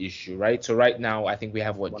been the issue, right? So right now, I think we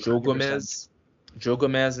have Joe Gomez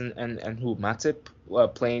and who Matip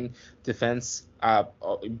playing defense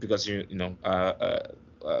because Van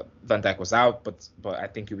Dijk was out, but I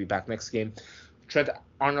think he'll be back next game. Trent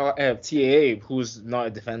Arnold, TAA, who's not a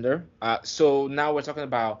defender. So now we're talking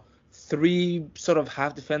about 3 sort of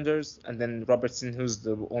half defenders, and then Robertson, who's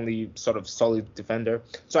the only sort of solid defender.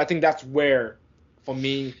 So I think that's where, for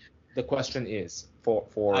me, the question is for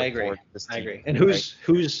I agree. For this team. I agree. And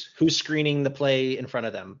who's screening the play in front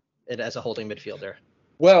of them as a holding midfielder?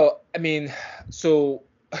 Well, I mean, so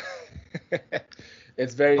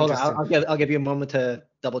it's very Hold interesting. on, I'll give you a moment to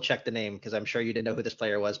double check the name, because I'm sure you didn't know who this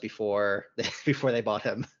player was before they bought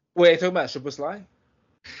him. Wait, are you talking about Szoboszlai?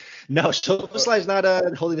 No, Szoboszlai is not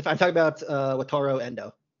a holding defender. I'm talking about Wataru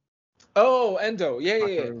Endo. Oh, Endo. Yeah.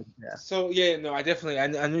 Yeah. So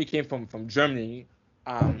I knew he came from Germany.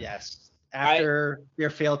 Yes. After their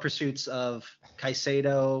failed pursuits of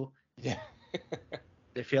Caicedo. Yeah.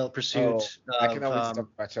 Their failed pursuit I can always talk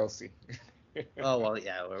about Chelsea. Oh, well,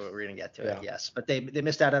 yeah, we're going to get to Yeah. it, yes. But they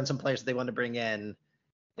missed out on some players that they wanted to bring in.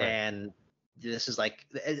 Right. And this is like,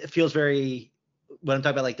 it feels very, when I'm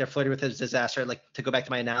talking about like they're flirting with his disaster, like to go back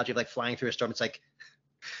to my analogy of like flying through a storm, it's like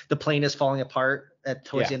the plane is falling apart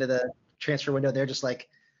towards the end of the transfer window. They're just like,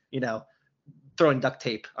 throwing duct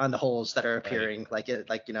tape on the holes that are appearing. Right.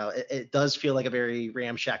 It does feel like a very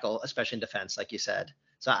ramshackle, especially in defense, like you said.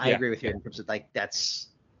 So I agree with you in terms of like that's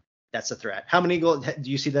a threat. How many goals do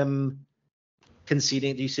you see them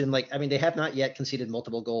conceding? Do you see them they have not yet conceded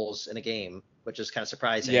multiple goals in a game, which is kind of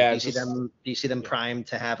surprising. Yeah, do you see them primed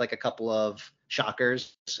to have like a couple of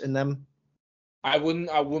shockers in them? I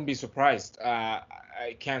wouldn't be surprised.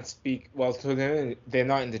 I can't speak well to them. They're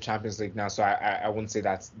not in the Champions League now, so I wouldn't say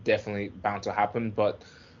that's definitely bound to happen. But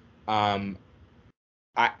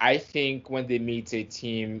I think when they meet a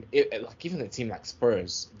team, even a team like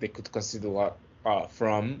Spurs, they could concede a lot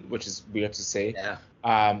from, which is weird to say.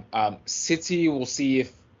 Yeah. City, we'll see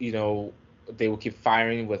if they will keep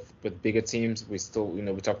firing with bigger teams. We still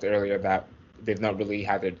we talked earlier that they've not really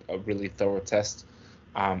had a really thorough test.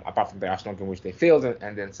 Apart from the Arsenal game, which they failed,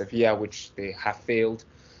 and then Sevilla, which they have failed.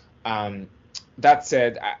 That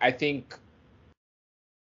said, I think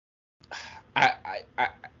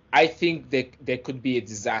I think there could be a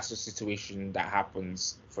disaster situation that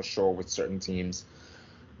happens for sure with certain teams.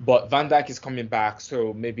 But Van Dijk is coming back,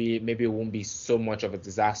 so maybe it won't be so much of a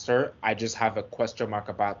disaster. I just have a question mark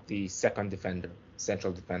about the second defender,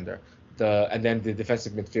 central defender, and then the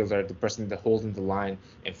defensive midfielder, the person that holding the line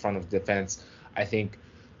in front of defense. I think,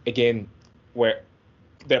 again, where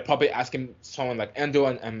they're probably asking someone like Endo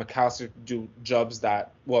and McAllister to do jobs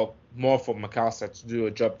that, well, more for McAllister to do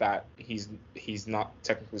a job that he's not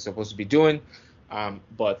technically supposed to be doing.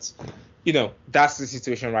 But that's the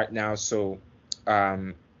situation right now. So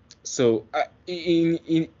So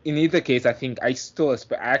in either case, I think I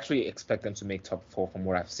actually expect them to make top four from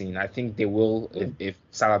what I've seen. I think they will if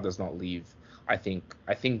Salah does not leave. I think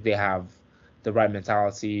they have the right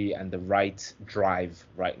mentality and the right drive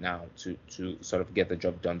right now to sort of get the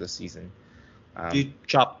job done this season. Do you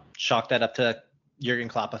chalk that up to Jurgen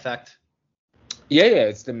Klopp effect? Yeah,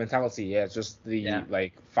 it's the mentality. Yeah, it's just Yeah. the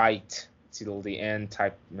like fight till the end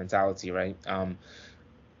type mentality, right?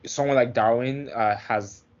 Someone like Darwin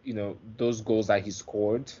has those goals that he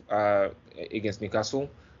scored against Newcastle,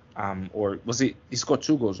 or was it he scored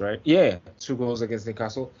two goals, right? Yeah, two goals against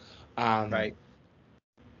Newcastle. Um, Right.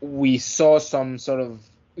 we saw some sort of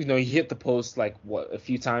he hit the post like a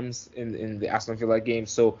few times in the Aston Villa game,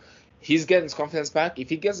 so he's getting his confidence back. If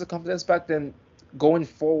he gets the confidence back, then going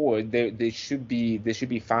forward they should be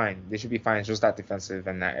fine. They should be fine. It's just that defensive,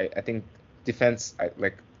 and I think defense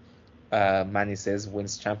like Manny says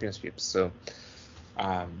wins championships. So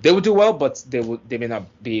they will do well, but they may not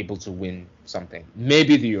be able to win something.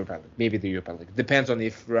 Maybe the Europa League. Maybe the Europa League. Depends on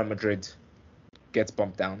if Real Madrid gets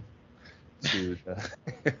bumped down to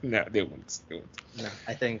the. No, they won't. They won't. No,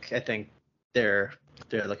 I think they're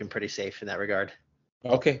looking pretty safe in that regard.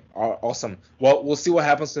 Okay, awesome. Well, we'll see what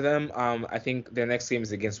happens to them. I think their next game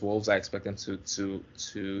is against Wolves. I expect them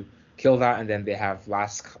to kill that, and then they have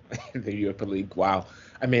Lask in the Europa League. Wow.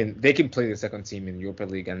 I mean, they can play the second team in Europa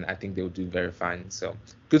League, and I think they'll do very fine. So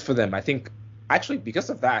good for them. I think actually because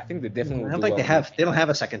of that, I think they definitely I will don't do think well. they don't have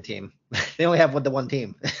a second team. They only have the one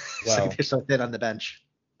team. It's like Well, they're so thin on the bench.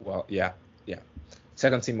 well, yeah, yeah.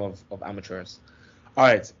 Second team of amateurs. All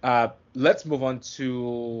right. Let's move on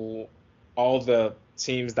to all the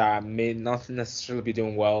teams that may not necessarily be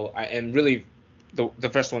doing well. And really, the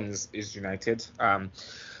first one is United.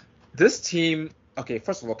 This team. Okay,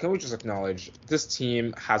 first of all, can we just acknowledge this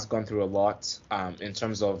team has gone through a lot in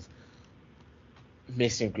terms of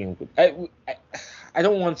Mason Greenwood. I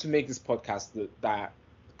don't want to make this podcast that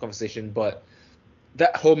conversation, but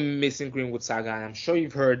that whole Mason Greenwood saga, and I'm sure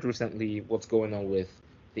you've heard recently what's going on with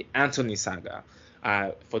the Anthony saga.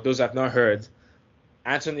 For those who have not heard,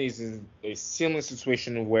 Anthony is in a similar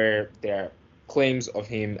situation where there are claims of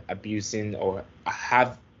him abusing or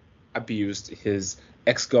have abused his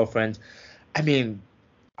ex-girlfriend. I mean,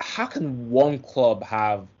 how can one club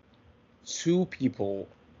have two people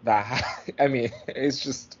that I mean, it's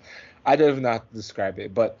just I don't even know how to describe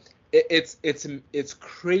it, but it's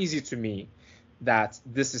crazy to me that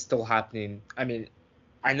this is still happening. I mean,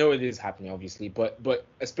 I know it is happening, obviously, but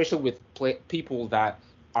especially with people that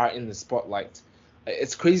are in the spotlight,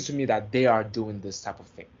 it's crazy to me that they are doing this type of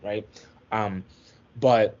thing, right? Um,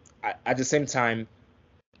 but at the same time,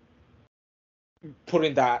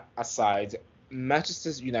 putting that aside, Manchester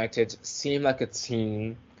United seem like a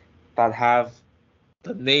team that have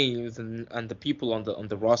the names and the people on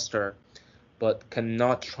the roster, but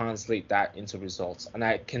cannot translate that into results. And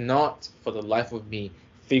I cannot, for the life of me,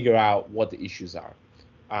 figure out what the issues are.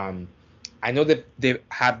 Um, I know that they've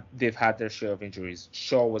had their share of injuries.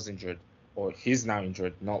 Shaw was injured, or he's now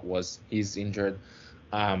injured. Not was, he's injured.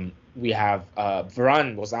 We have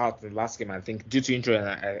Varane was out in the last game, I think, due to injury, and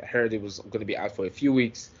I heard it was going to be out for a few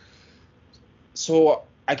weeks. So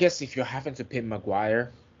I guess if you're having to pay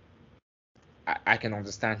Maguire, I can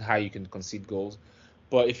understand how you can concede goals.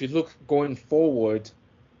 But if you look going forward,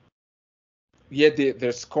 yeah,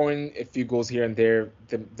 they're scoring a few goals here and there.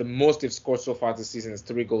 The most they've scored so far this season is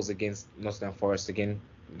 3 goals against Nottingham Forest. Again,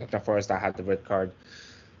 Nottingham Forest that had the red card.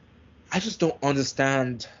 I just don't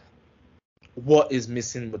understand what is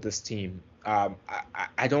missing with this team.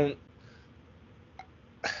 I don't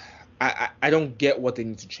I don't get what they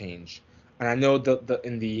need to change. And I know that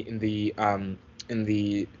in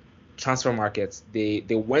the transfer markets they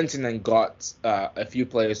went in and got a few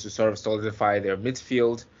players to sort of solidify their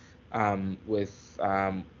midfield with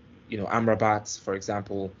Amrabat, for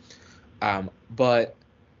example. But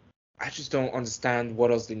I just don't understand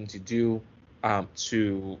what else they need to do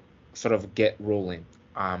to sort of get rolling.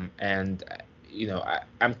 And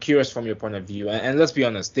I'm curious from your point of view. And let's be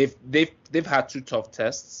honest, they've had two tough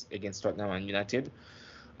tests against Tottenham and United,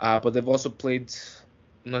 but they've also played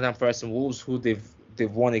Nottingham Forest and Wolves, who they've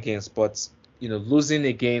won against. But losing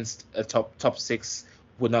against a top six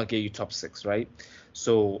would not get you top six, right?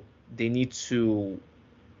 So they need to.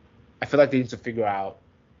 I feel like they need to figure out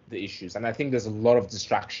the issues, and I think there's a lot of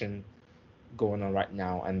distraction going on right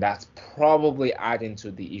now, and that's probably adding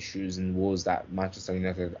to the issues and woes that Manchester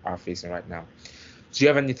United are facing right now. Do you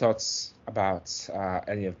have any thoughts about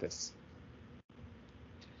any of this?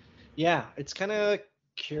 Yeah, it's kind of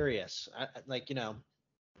curious.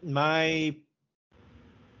 My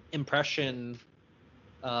impression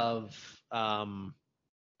of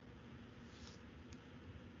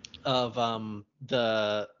the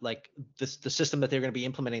the system that they're going to be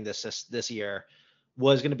implementing this year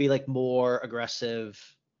was going to be like more aggressive,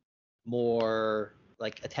 more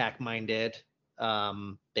like attack minded.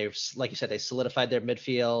 They've, like you said, they solidified their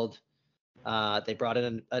midfield. They brought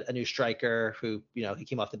in a new striker who, he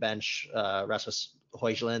came off the bench, Rasmus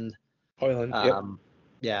Højlund. Yep.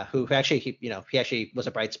 Yeah, who actually, he actually was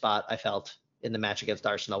a bright spot, I felt, in the match against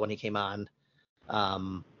Arsenal when he came on.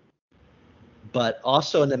 But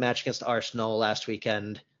also in the match against Arsenal last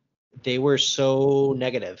weekend, they were so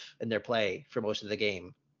negative in their play for most of the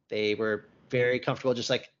game. They were very comfortable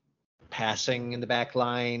just like passing in the back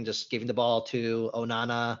line, just giving the ball to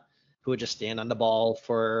Onana, who would just stand on the ball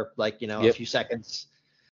for like, a few seconds.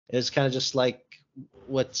 It was kind of just like,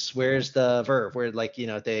 where's the verve? Where like,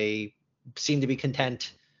 they seem to be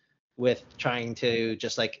content with trying to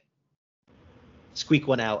just like squeak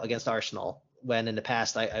one out against Arsenal, when in the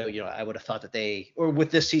past I would have thought that they, or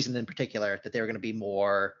with this season in particular, that they were going to be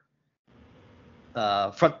more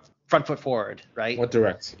front foot forward, right? More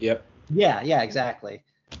direct. Yep. Yeah, exactly.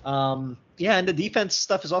 And the defense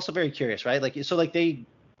stuff is also very curious, right? Like, so like they,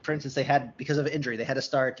 for instance, they had, because of injury, they had to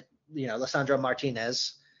start, Lisandro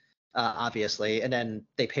Martinez, obviously, and then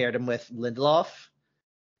they paired him with Lindelof.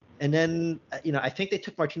 And then, I think they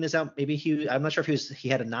took Martinez out. Maybe I'm not sure if he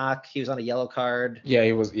had a knock. He was on a yellow card. Yeah,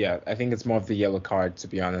 he was. Yeah, I think it's more of the yellow card, to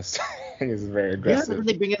be honest. He's very aggressive. Yeah, then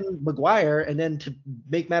they bring in Maguire, and then to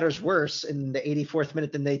make matters worse, in the 84th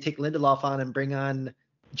minute, then they take Lindelof on and bring on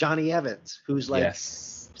Johnny Evans, who's like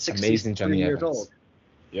amazing Johnny years Evans. old.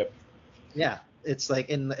 Yep. Yeah, it's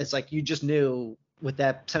like you just knew with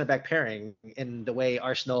that center back pairing and the way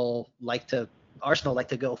Arsenal like to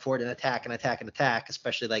go forward and attack,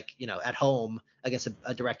 especially like, at home against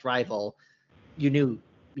a direct rival. You knew,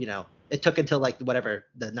 it took until like whatever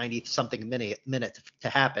the 90 something minute to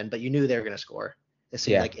happen, but you knew they were going to score. It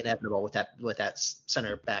seemed like inevitable with that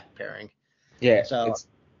center back pairing. Yeah. So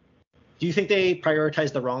do you think they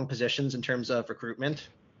prioritized the wrong positions in terms of recruitment?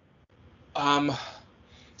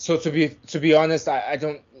 So to be honest, I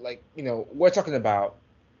don't like, we're talking about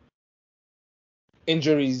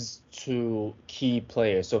injuries to key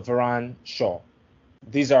players. So Varane, Shaw,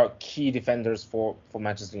 these are key defenders for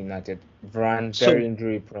Manchester United. Varane, very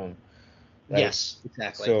injury prone. Right? Yes,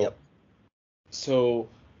 exactly. So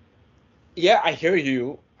yeah, I hear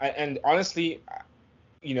you. And honestly,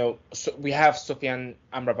 so we have Sofyan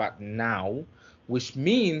Amrabat now, which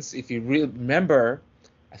means, if you remember,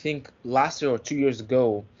 I think last year or 2 years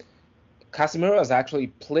ago, Casemiro has actually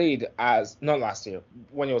played as, not last year,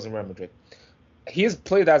 when he was in Real Madrid. He has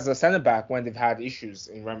played as a center back when they've had issues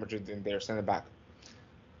in Real Madrid in their center back,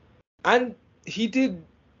 and he didn't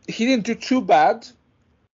do too bad.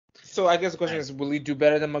 So I guess the question is, will he do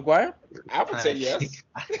better than Maguire? I would say yes.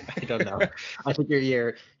 I don't know. I think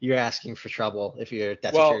you're asking for trouble if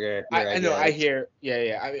that's well, what your I know. I hear.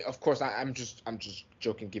 Yeah. I mean, of course, I'm just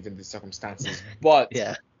joking given the circumstances. But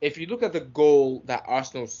if you look at the goal that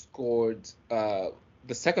Arsenal scored, the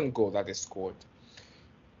second goal that they scored,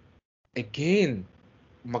 again,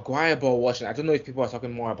 Maguire ball watching. I don't know if people are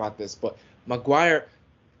talking more about this, but Maguire,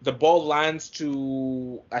 the ball lands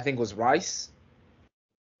to, I think it was Rice,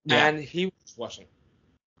 and he was watching.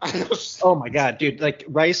 Oh my god, dude! Like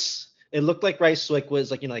Rice, it looked like Rice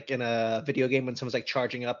was like like in a video game when someone's like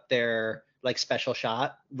charging up their like special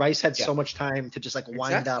shot. Rice had so much time to just like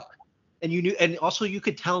wind up, and you knew, and also you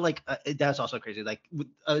could tell like that's also crazy. Like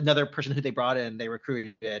another person who they brought in, they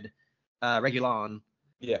recruited, Reguilon.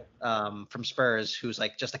 From Spurs, who's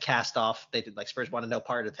like just a cast off. They did like Spurs wanted no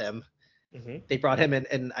part of him. Mm-hmm. They brought him in,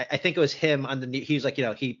 and I think it was him on the. He was like,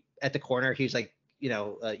 he at the corner. He was like, he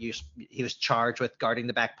was charged with guarding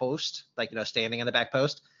the back post, like standing on the back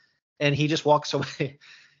post, and he just walks away.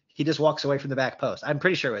 He just walks away from the back post. I'm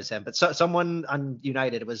pretty sure it was him, but someone on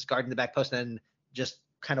United was guarding the back post and then just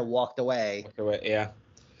kind of walked away. Yeah.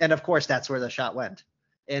 And of course, that's where the shot went.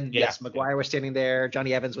 And yes, Maguire was standing there.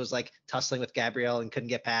 Johnny Evans was like tussling with Gabriel and couldn't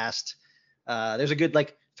get past. There's a good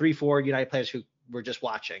like 3-4 United players who were just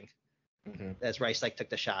watching as Rice like took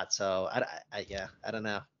the shot. So I don't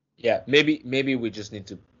know. Yeah, maybe we just need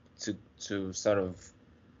to sort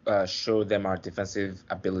of show them our defensive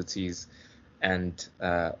abilities, and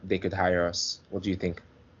they could hire us. What do you think?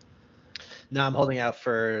 No, I'm holding out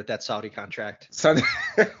for that Saudi contract.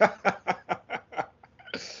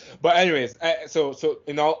 But anyways, so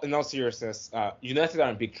in all seriousness, United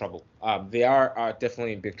are in big trouble. They are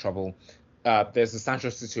definitely in big trouble. There's the Sancho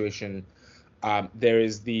situation. There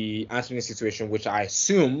is the Antony situation, which I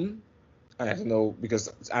assume, I don't know,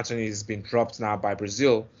 because Antony has been dropped now by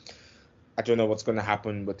Brazil. I don't know what's going to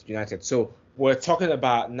happen with United. So we're talking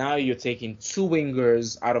about now you're taking two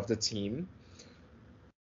wingers out of the team.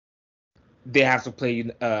 They have to play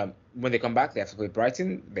when they come back. They have to play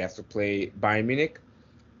Brighton. They have to play Bayern Munich.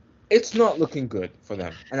 It's not looking good for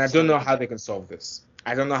them, and I It's don't not know looking how good. they can solve this.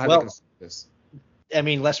 I don't know how they can Well, solve this. I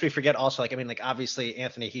mean, lest we forget also, like, I mean, like, obviously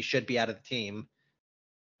Anthony, he should be out of the team.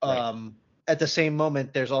 Right. At the same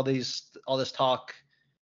moment, there's all this talk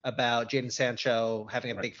about Jadon Sancho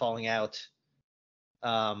having a Right. big falling out.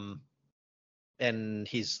 And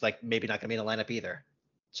he's like maybe not going to be in the lineup either.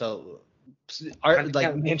 So, And like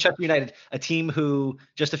again, Manchester United, a team who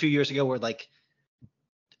just a few years ago were like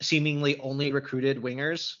seemingly only recruited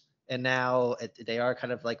wingers, and now they are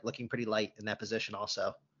kind of like looking pretty light in that position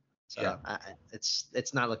also. So yeah.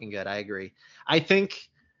 it's not looking good. I agree. I think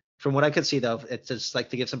from what I could see though, it's just like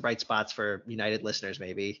to give some bright spots for United listeners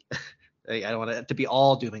maybe. I don't want it to be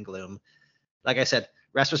all doom and gloom. Like I said,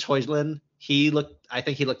 Rasmus Højlund, I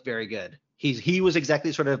think he looked very good. He was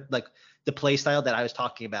exactly sort of like the play style that I was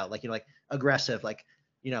talking about, like, you know, like aggressive, like,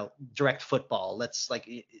 you know, direct football. Let's like,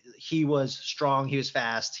 he was strong, he was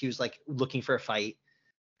fast, he was like looking for a fight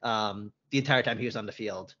the entire time he was on the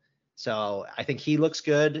field. So I think he looks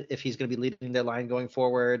good if he's going to be leading their line going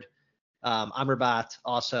forward. Amrabat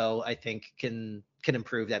also, I think, can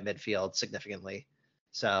improve that midfield significantly.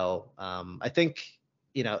 So I think,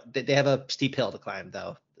 you know, they have a steep hill to climb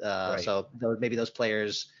though. Right. So maybe those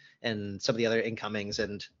players and some of the other incomings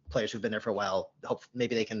and players who've been there for a while, hope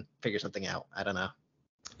maybe they can figure something out. I don't know.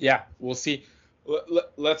 Yeah, we'll see.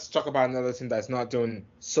 Let's talk about another team that's not doing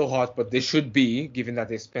so hot, but they should be, given that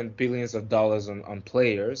they spent billions of dollars on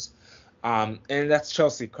players. And that's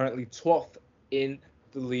Chelsea, currently 12th in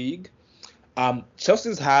the league.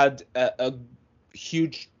 Chelsea's had a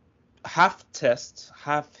huge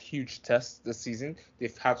huge test this season.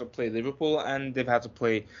 They've had to play Liverpool and they've had to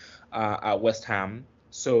play West Ham.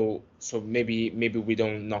 So maybe we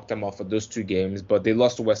don't knock them off for those two games, but they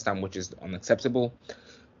lost to West Ham, which is unacceptable.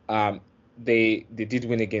 Um, they did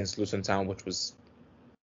win against Luton Town, which was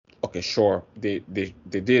okay, sure. They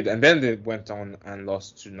did, and then they went on and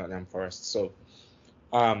lost to Nottingham Forest. So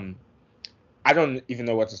um, I don't even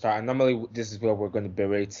know where to start. And normally this is where we're going to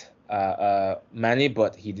berate Manny,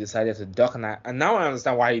 but he decided to duck, and now I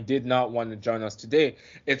understand why he did not want to join us today.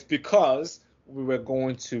 It's because we were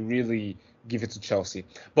going to really give it to Chelsea.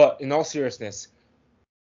 But in all seriousness,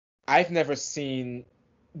 I've never seen.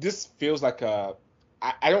 This feels like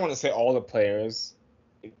I don't want to say all the players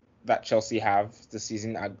that Chelsea have this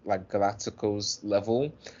season at like Galacticos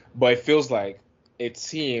level, but it feels like a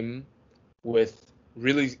team with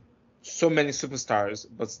really so many superstars,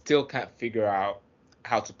 but still can't figure out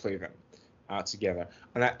how to play them together.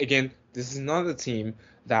 And again, this is not a team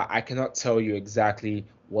that I cannot tell you exactly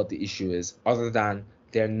what the issue is, other than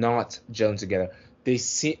they're not gelling together. There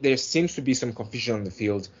seems to be some confusion on the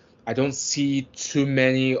field. I don't see too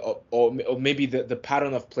many, or maybe the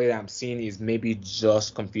pattern of play that I'm seeing is maybe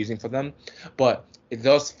just confusing for them. But it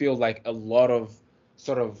does feel like a lot of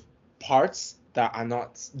sort of parts that are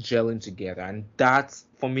not gelling together. And that,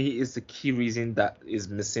 for me, is the key reason that is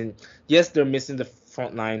missing. Yes, they're missing the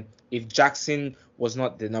front line. If Jackson was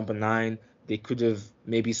not the number 9, they could have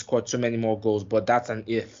maybe scored so many more goals, but that's an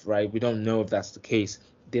if, right? We don't know if that's the case.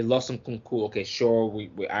 They lost Nkunku. Okay, sure,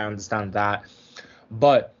 I understand that.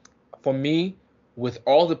 But for me, with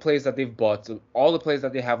all the players that they've bought, all the players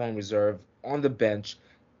that they have on reserve, on the bench,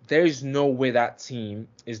 there is no way that team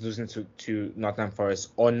is losing to Nottingham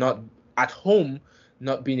Forest, or not at home,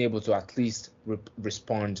 not being able to at least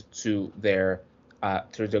respond to their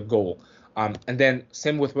goal. And then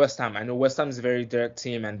same with West Ham. I know West Ham is a very direct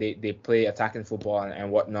team and they play attacking football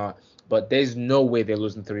and whatnot, but there's no way they're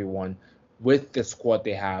losing 3-1 with the squad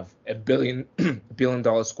they have, a billion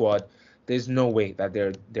dollar squad. There's no way that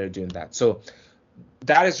they're doing that. So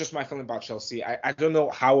that is just my feeling about Chelsea. I don't know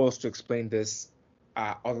how else to explain this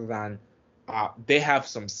other than they have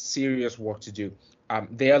some serious work to do.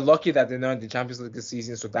 They are lucky that they're not in the Champions League this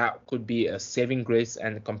season, so that could be a saving grace.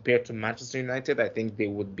 And compared to Manchester United, I think they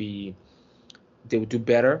would do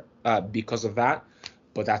better because of that.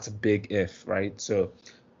 But that's a big if, right? So,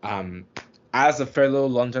 as a fellow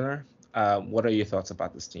Londoner, what are your thoughts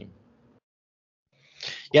about this team?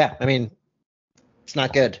 Yeah, I mean, it's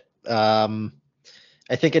not good.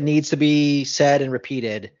 I think it needs to be said and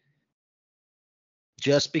repeated.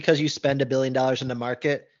 Just because you spend $1 billion in the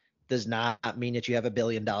market does not mean that you have $1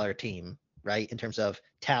 billion team, right? In terms of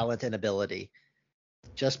talent and ability.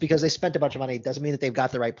 Just because they spent a bunch of money doesn't mean that they've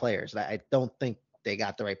got the right players. I don't think they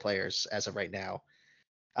got the right players as of right now.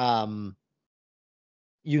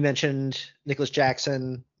 You mentioned Nicholas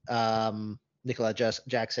Jackson,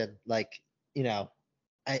 Jackson, like, you know,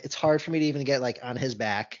 it's hard for me to even get like on his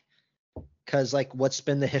back, because like what's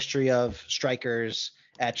been the history of strikers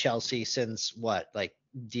at Chelsea since what, like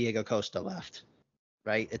Diego Costa left,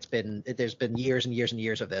 right? There's been years and years and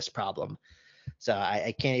years of this problem. So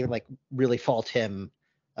I can't even like really fault him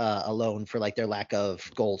alone for like their lack of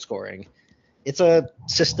goal scoring. It's a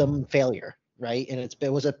system failure, right? And it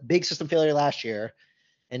was a big system failure last year,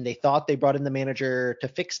 and they thought they brought in the manager to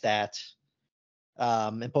fix that,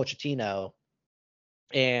 and Pochettino.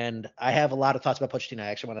 And I have a lot of thoughts about Pochettino. I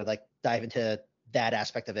actually want to like dive into that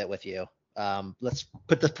aspect of it with you. Let's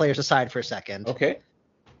put the players aside for a second. Okay.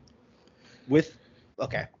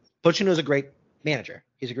 Okay, Pochettino is a great manager.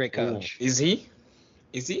 He''s a great coach. Ooh. Is he?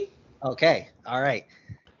 Is he? Okay, all right.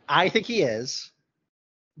 I think he is,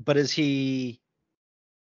 but is he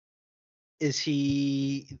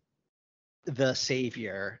the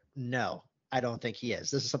savior? No, I don't think he is.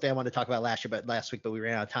 This is something I wanted to talk about last week, but we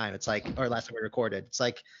ran out of time. It's like, or last time we recorded. It's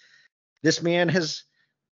like this man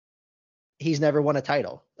he's never won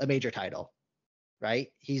a major title,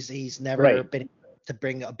 right? He's never been to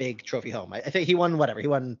bring a big trophy home. I think he won whatever. He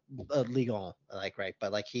won a Ligue 1, like, right?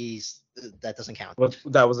 But like that doesn't count. Well,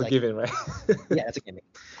 that was like, a given, right? Yeah, that's a given.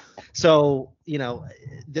 So,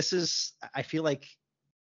 I feel like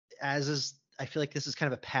this is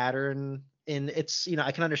kind of a pattern in it's,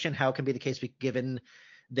 I can understand how it can be the case given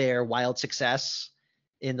their wild success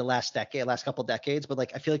in the last couple decades, but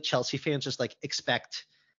like I feel like Chelsea fans just like expect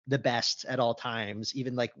the best at all times,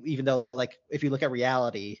 even though like if you look at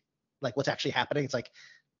reality, like what's actually happening, it's like,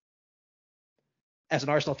 as an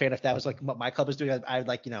Arsenal fan, if that was like what my club was doing, I'd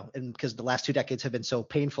like, and because the last 2 decades have been so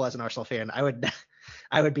painful as an Arsenal fan, I would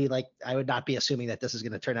not be assuming that this is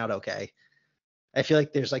going to turn out okay. I feel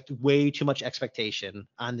like there's like way too much expectation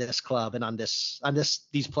on this club and on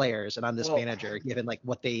these players and on this manager, given like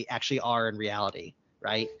what they actually are in reality,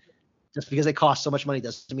 right? Just because they cost so much money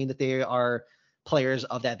doesn't mean that they are players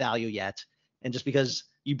of that value yet. And just because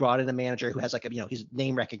you brought in a manager who has like his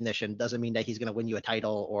name recognition doesn't mean that he's going to win you a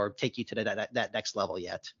title or take you to that next level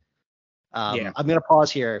yet. I'm going to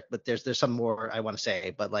pause here, but there's some more I want to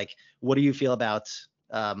say. But like, what do you feel about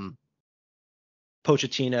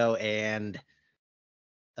Pochettino, and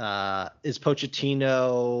is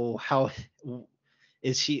Pochettino, how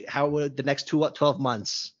would the next 12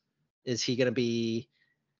 months, is he going to be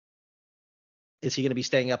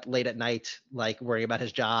staying up late at night, like worrying about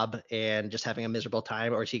his job and just having a miserable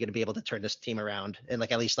time, or is he going to be able to turn this team around and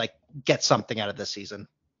like at least like get something out of this season?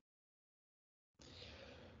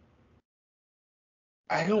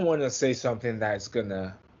 I don't want to say something that's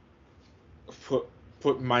gonna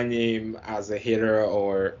put my name as a hater,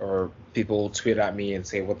 or people tweet at me and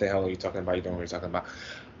say, what the hell are you talking about? You don't know what you're talking about.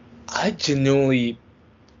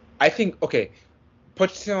 I think, okay,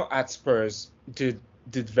 Pochettino at Spurs did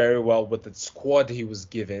very well with the squad he was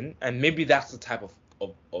given, and maybe that's the type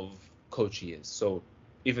of coach he is. So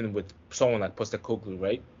even with someone like Postecoglou,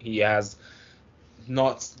 right, he has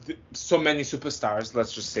not so many superstars,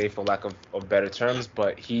 let's just say, for lack of better terms,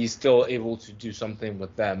 but he's still able to do something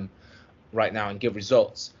with them right now and give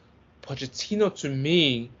results. Pochettino, to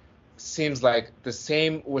me, seems like we're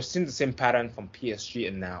seeing the same pattern from PSG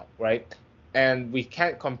and now, right? And we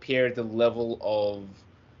can't compare the level of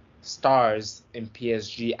stars in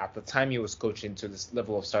PSG at the time he was coaching to this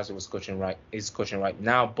level of stars he's coaching right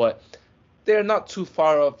now, but they're not too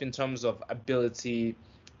far off in terms of ability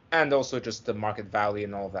and also just the market value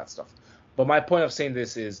and all of that stuff. But my point of saying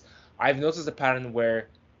this is I've noticed a pattern where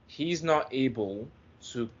he's not able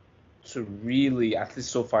to really, at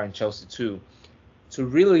least so far in Chelsea too, to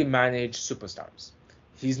really manage superstars.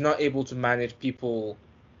 He's not able to manage people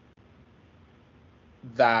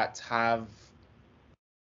that have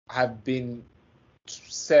been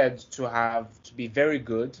said to be very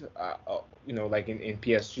good, like in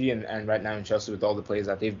PSG and right now in Chelsea with all the players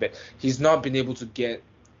that they've been. He's not been able to get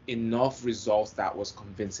enough results that was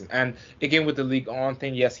convincing. And again, with the Ligue 1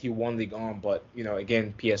 thing, yes, he won Ligue 1, but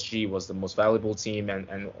again, PSG was the most valuable team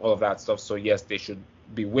and all of that stuff. So yes, they should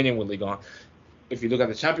be winning with Ligue 1. If you look at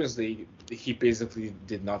the Champions League, he basically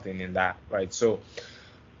did nothing in that, right? So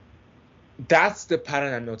that's the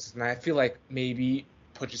pattern I noticed, and I feel like maybe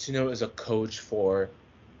Pochettino is a coach for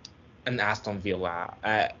an Aston Villa,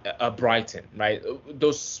 a Brighton, right?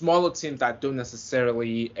 Those smaller teams that don't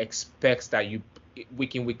necessarily expect that you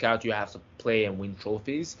week in, week out, you have to play and win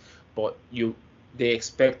trophies, but they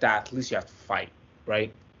expect that at least you have to fight,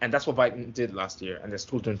 right? And that's what Brighton did last year, and they're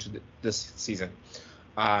still doing this season.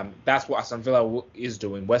 That's what Aston Villa is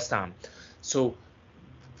doing, West Ham. So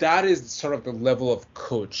that is sort of the level of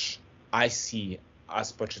coach I see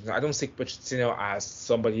as Pochettino. I don't see Pochettino as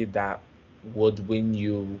somebody that would win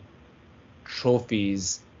you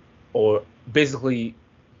trophies, or basically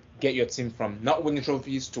get your team from not winning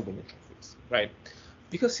trophies to winning trophies, right?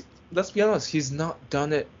 Because let's be honest, he's not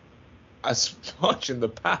done it as much in the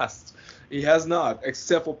past. He has not,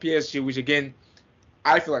 except for PSG, which again,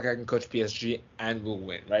 I feel like I can coach PSG and we'll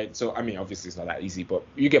win, right? So I mean, obviously it's not that easy, but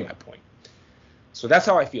you get my point. So that's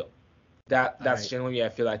how I feel. That's right. Generally I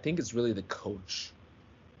feel. I think it's really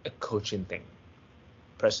a coaching thing,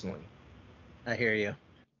 personally. I hear you.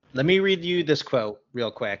 Let me read you this quote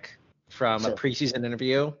real quick from a Sure. preseason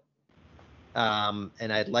interview. And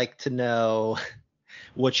I'd like to know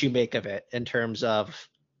what you make of it in terms of,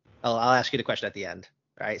 I'll ask you the question at the end.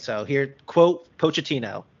 All right. So here, quote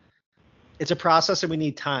Pochettino. It's a process and we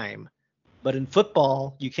need time. But in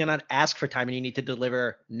football, you cannot ask for time and you need to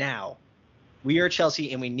deliver now. We are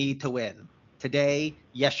Chelsea and we need to win. Today,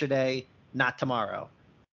 yesterday, not tomorrow.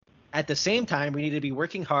 At the same time, we need to be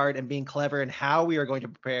working hard and being clever in how we are going to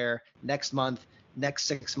prepare next month, next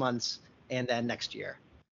 6 months, and then next year.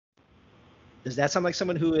 Does that sound like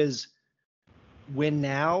someone who is win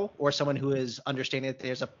now, or someone who is understanding that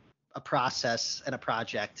there's a process and a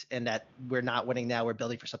project and that we're not winning now, we're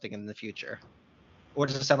building for something in the future? Or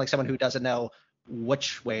does it sound like someone who doesn't know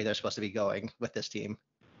which way they're supposed to be going with this team?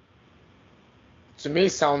 To me,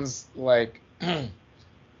 it sounds like I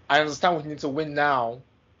understand we need to win now,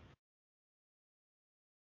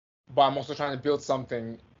 but I'm also trying to build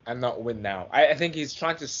something and not win now. I think he's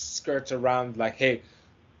trying to skirt around like, hey,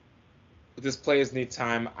 these players need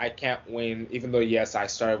time. I can't win, even though yes, I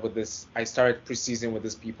started preseason with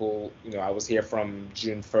these people. I was here from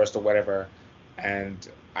June 1st or whatever, and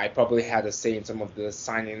I probably had a say in some of the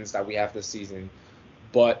signings that we have this season.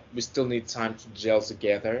 But we still need time to gel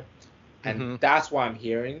together, and that's what I'm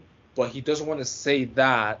hearing. But he doesn't want to say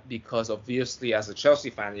that because obviously, as a Chelsea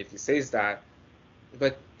fan, if he says that,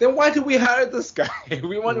 but then why do we hire this guy?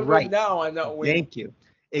 We want to win now and not win. Thank you.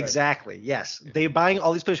 Exactly. Right. Yes. They're buying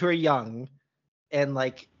all these players who are young, and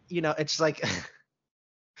it's like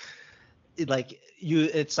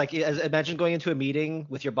it's like imagine going into a meeting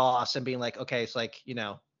with your boss and being like, okay, it's like,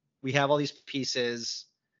 we have all these pieces.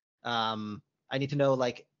 I need to know,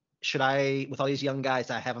 like, should I, with all these young guys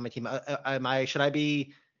that I have on my team,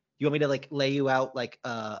 you want me to like lay you out like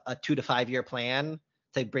a 2 to 5 year plan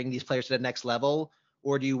to bring these players to the next level?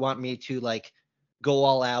 Or do you want me to like go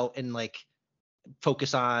all out and like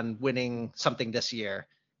focus on winning something this year?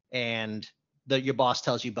 And your boss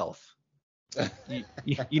tells you both.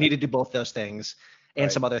 you need to do both those things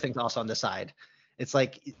and some other things also on the side. It's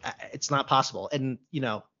like, it's not possible. And,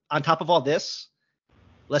 on top of all this,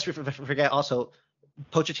 let's forget also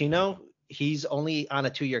Pochettino, he's only on a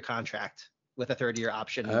 2-year contract with a 3rd-year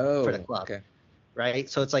option for the club. Okay. Right.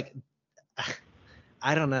 So it's like,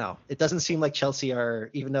 I don't know. It doesn't seem like Chelsea are,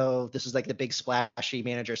 even though this is like the big splashy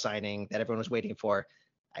manager signing that everyone was waiting for,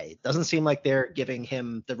 it doesn't seem like they're giving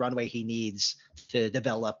him the runway he needs to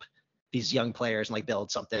develop these young players and like build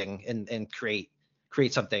something and create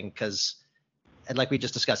something. Because, and like we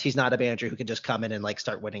just discussed, he's not a manager who can just come in and like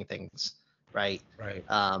start winning things. Right.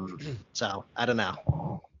 So I don't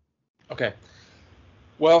know. Okay.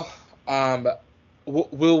 Well,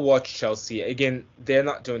 we'll watch Chelsea. Again, they're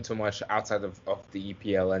not doing too much outside of the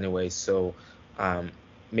EPL anyway, so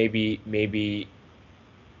maybe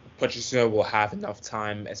Pochettino will have enough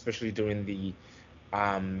time, especially during the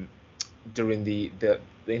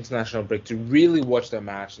international break, to really watch the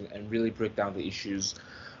match and really break down the issues.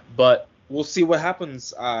 But we'll see what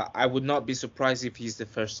happens. I would not be surprised if he's the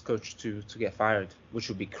first coach to get fired, which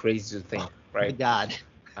would be crazy to think, right? My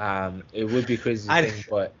God. It would be crazy to think,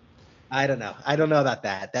 but I don't know. I don't know about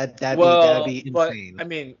that. That'd be insane. But I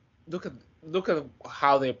mean, look at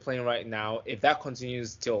how they're playing right now. If that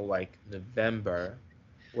continues till like November,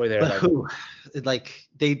 where they're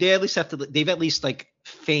they at least have to. They've at least like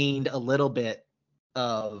feigned a little bit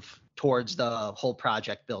of towards the whole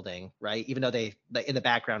project building, right? Even though they in the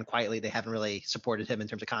background quietly they haven't really supported him in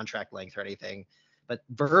terms of contract length or anything. But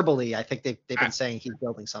verbally, I think they've been saying he's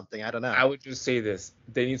building something. I don't know. I would just say this: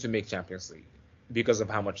 they need to make Champions League because of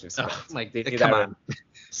how much they spent. Come on.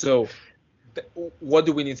 So, what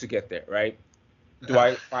do we need to get there, right? Do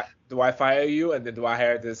I fire you and then do I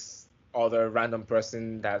hire this other random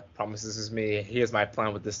person that promises me, here's my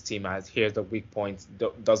plan with this team, here's the weak points,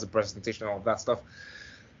 does the presentation, all of that stuff?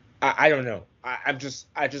 I don't know. I just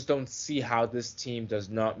don't see how this team does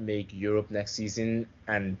not make Europe next season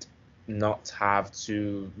and not have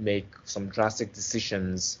to make some drastic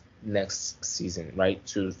decisions next season, right?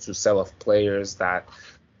 To sell off players that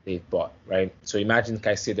they've bought, right? So imagine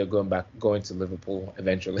Caicedo going to Liverpool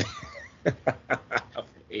eventually.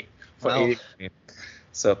 For 80 million.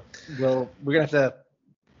 So well, we're gonna have to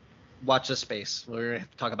watch this space. We're gonna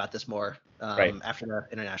talk about this more Right. after the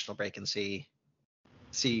international break and see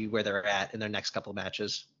where they're at in their next couple of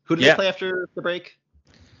matches. Who do Yeah. they play after the break?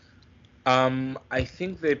 I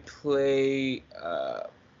think they play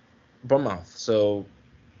Bournemouth, so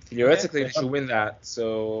theoretically Okay. they should win that.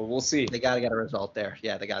 So we'll see. They got to get a result there.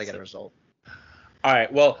 Yeah, they got to get a result. All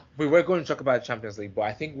right. Well, we were going to talk about the Champions League, but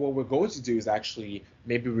I think what we're going to do is actually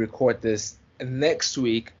maybe record this next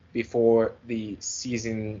week before the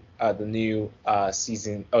season, the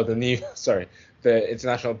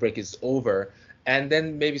international break is over, and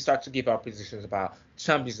then maybe start to give our predictions about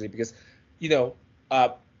Champions League because,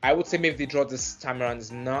 I would say maybe the draw this time around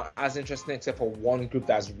is not as interesting except for one group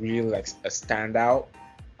that's really like a standout.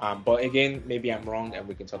 But again, maybe I'm wrong and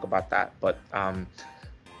we can talk about that. But I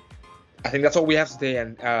think that's all we have today.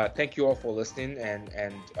 And thank you all for listening.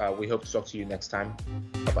 And we hope to talk to you next time.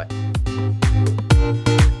 Bye-bye.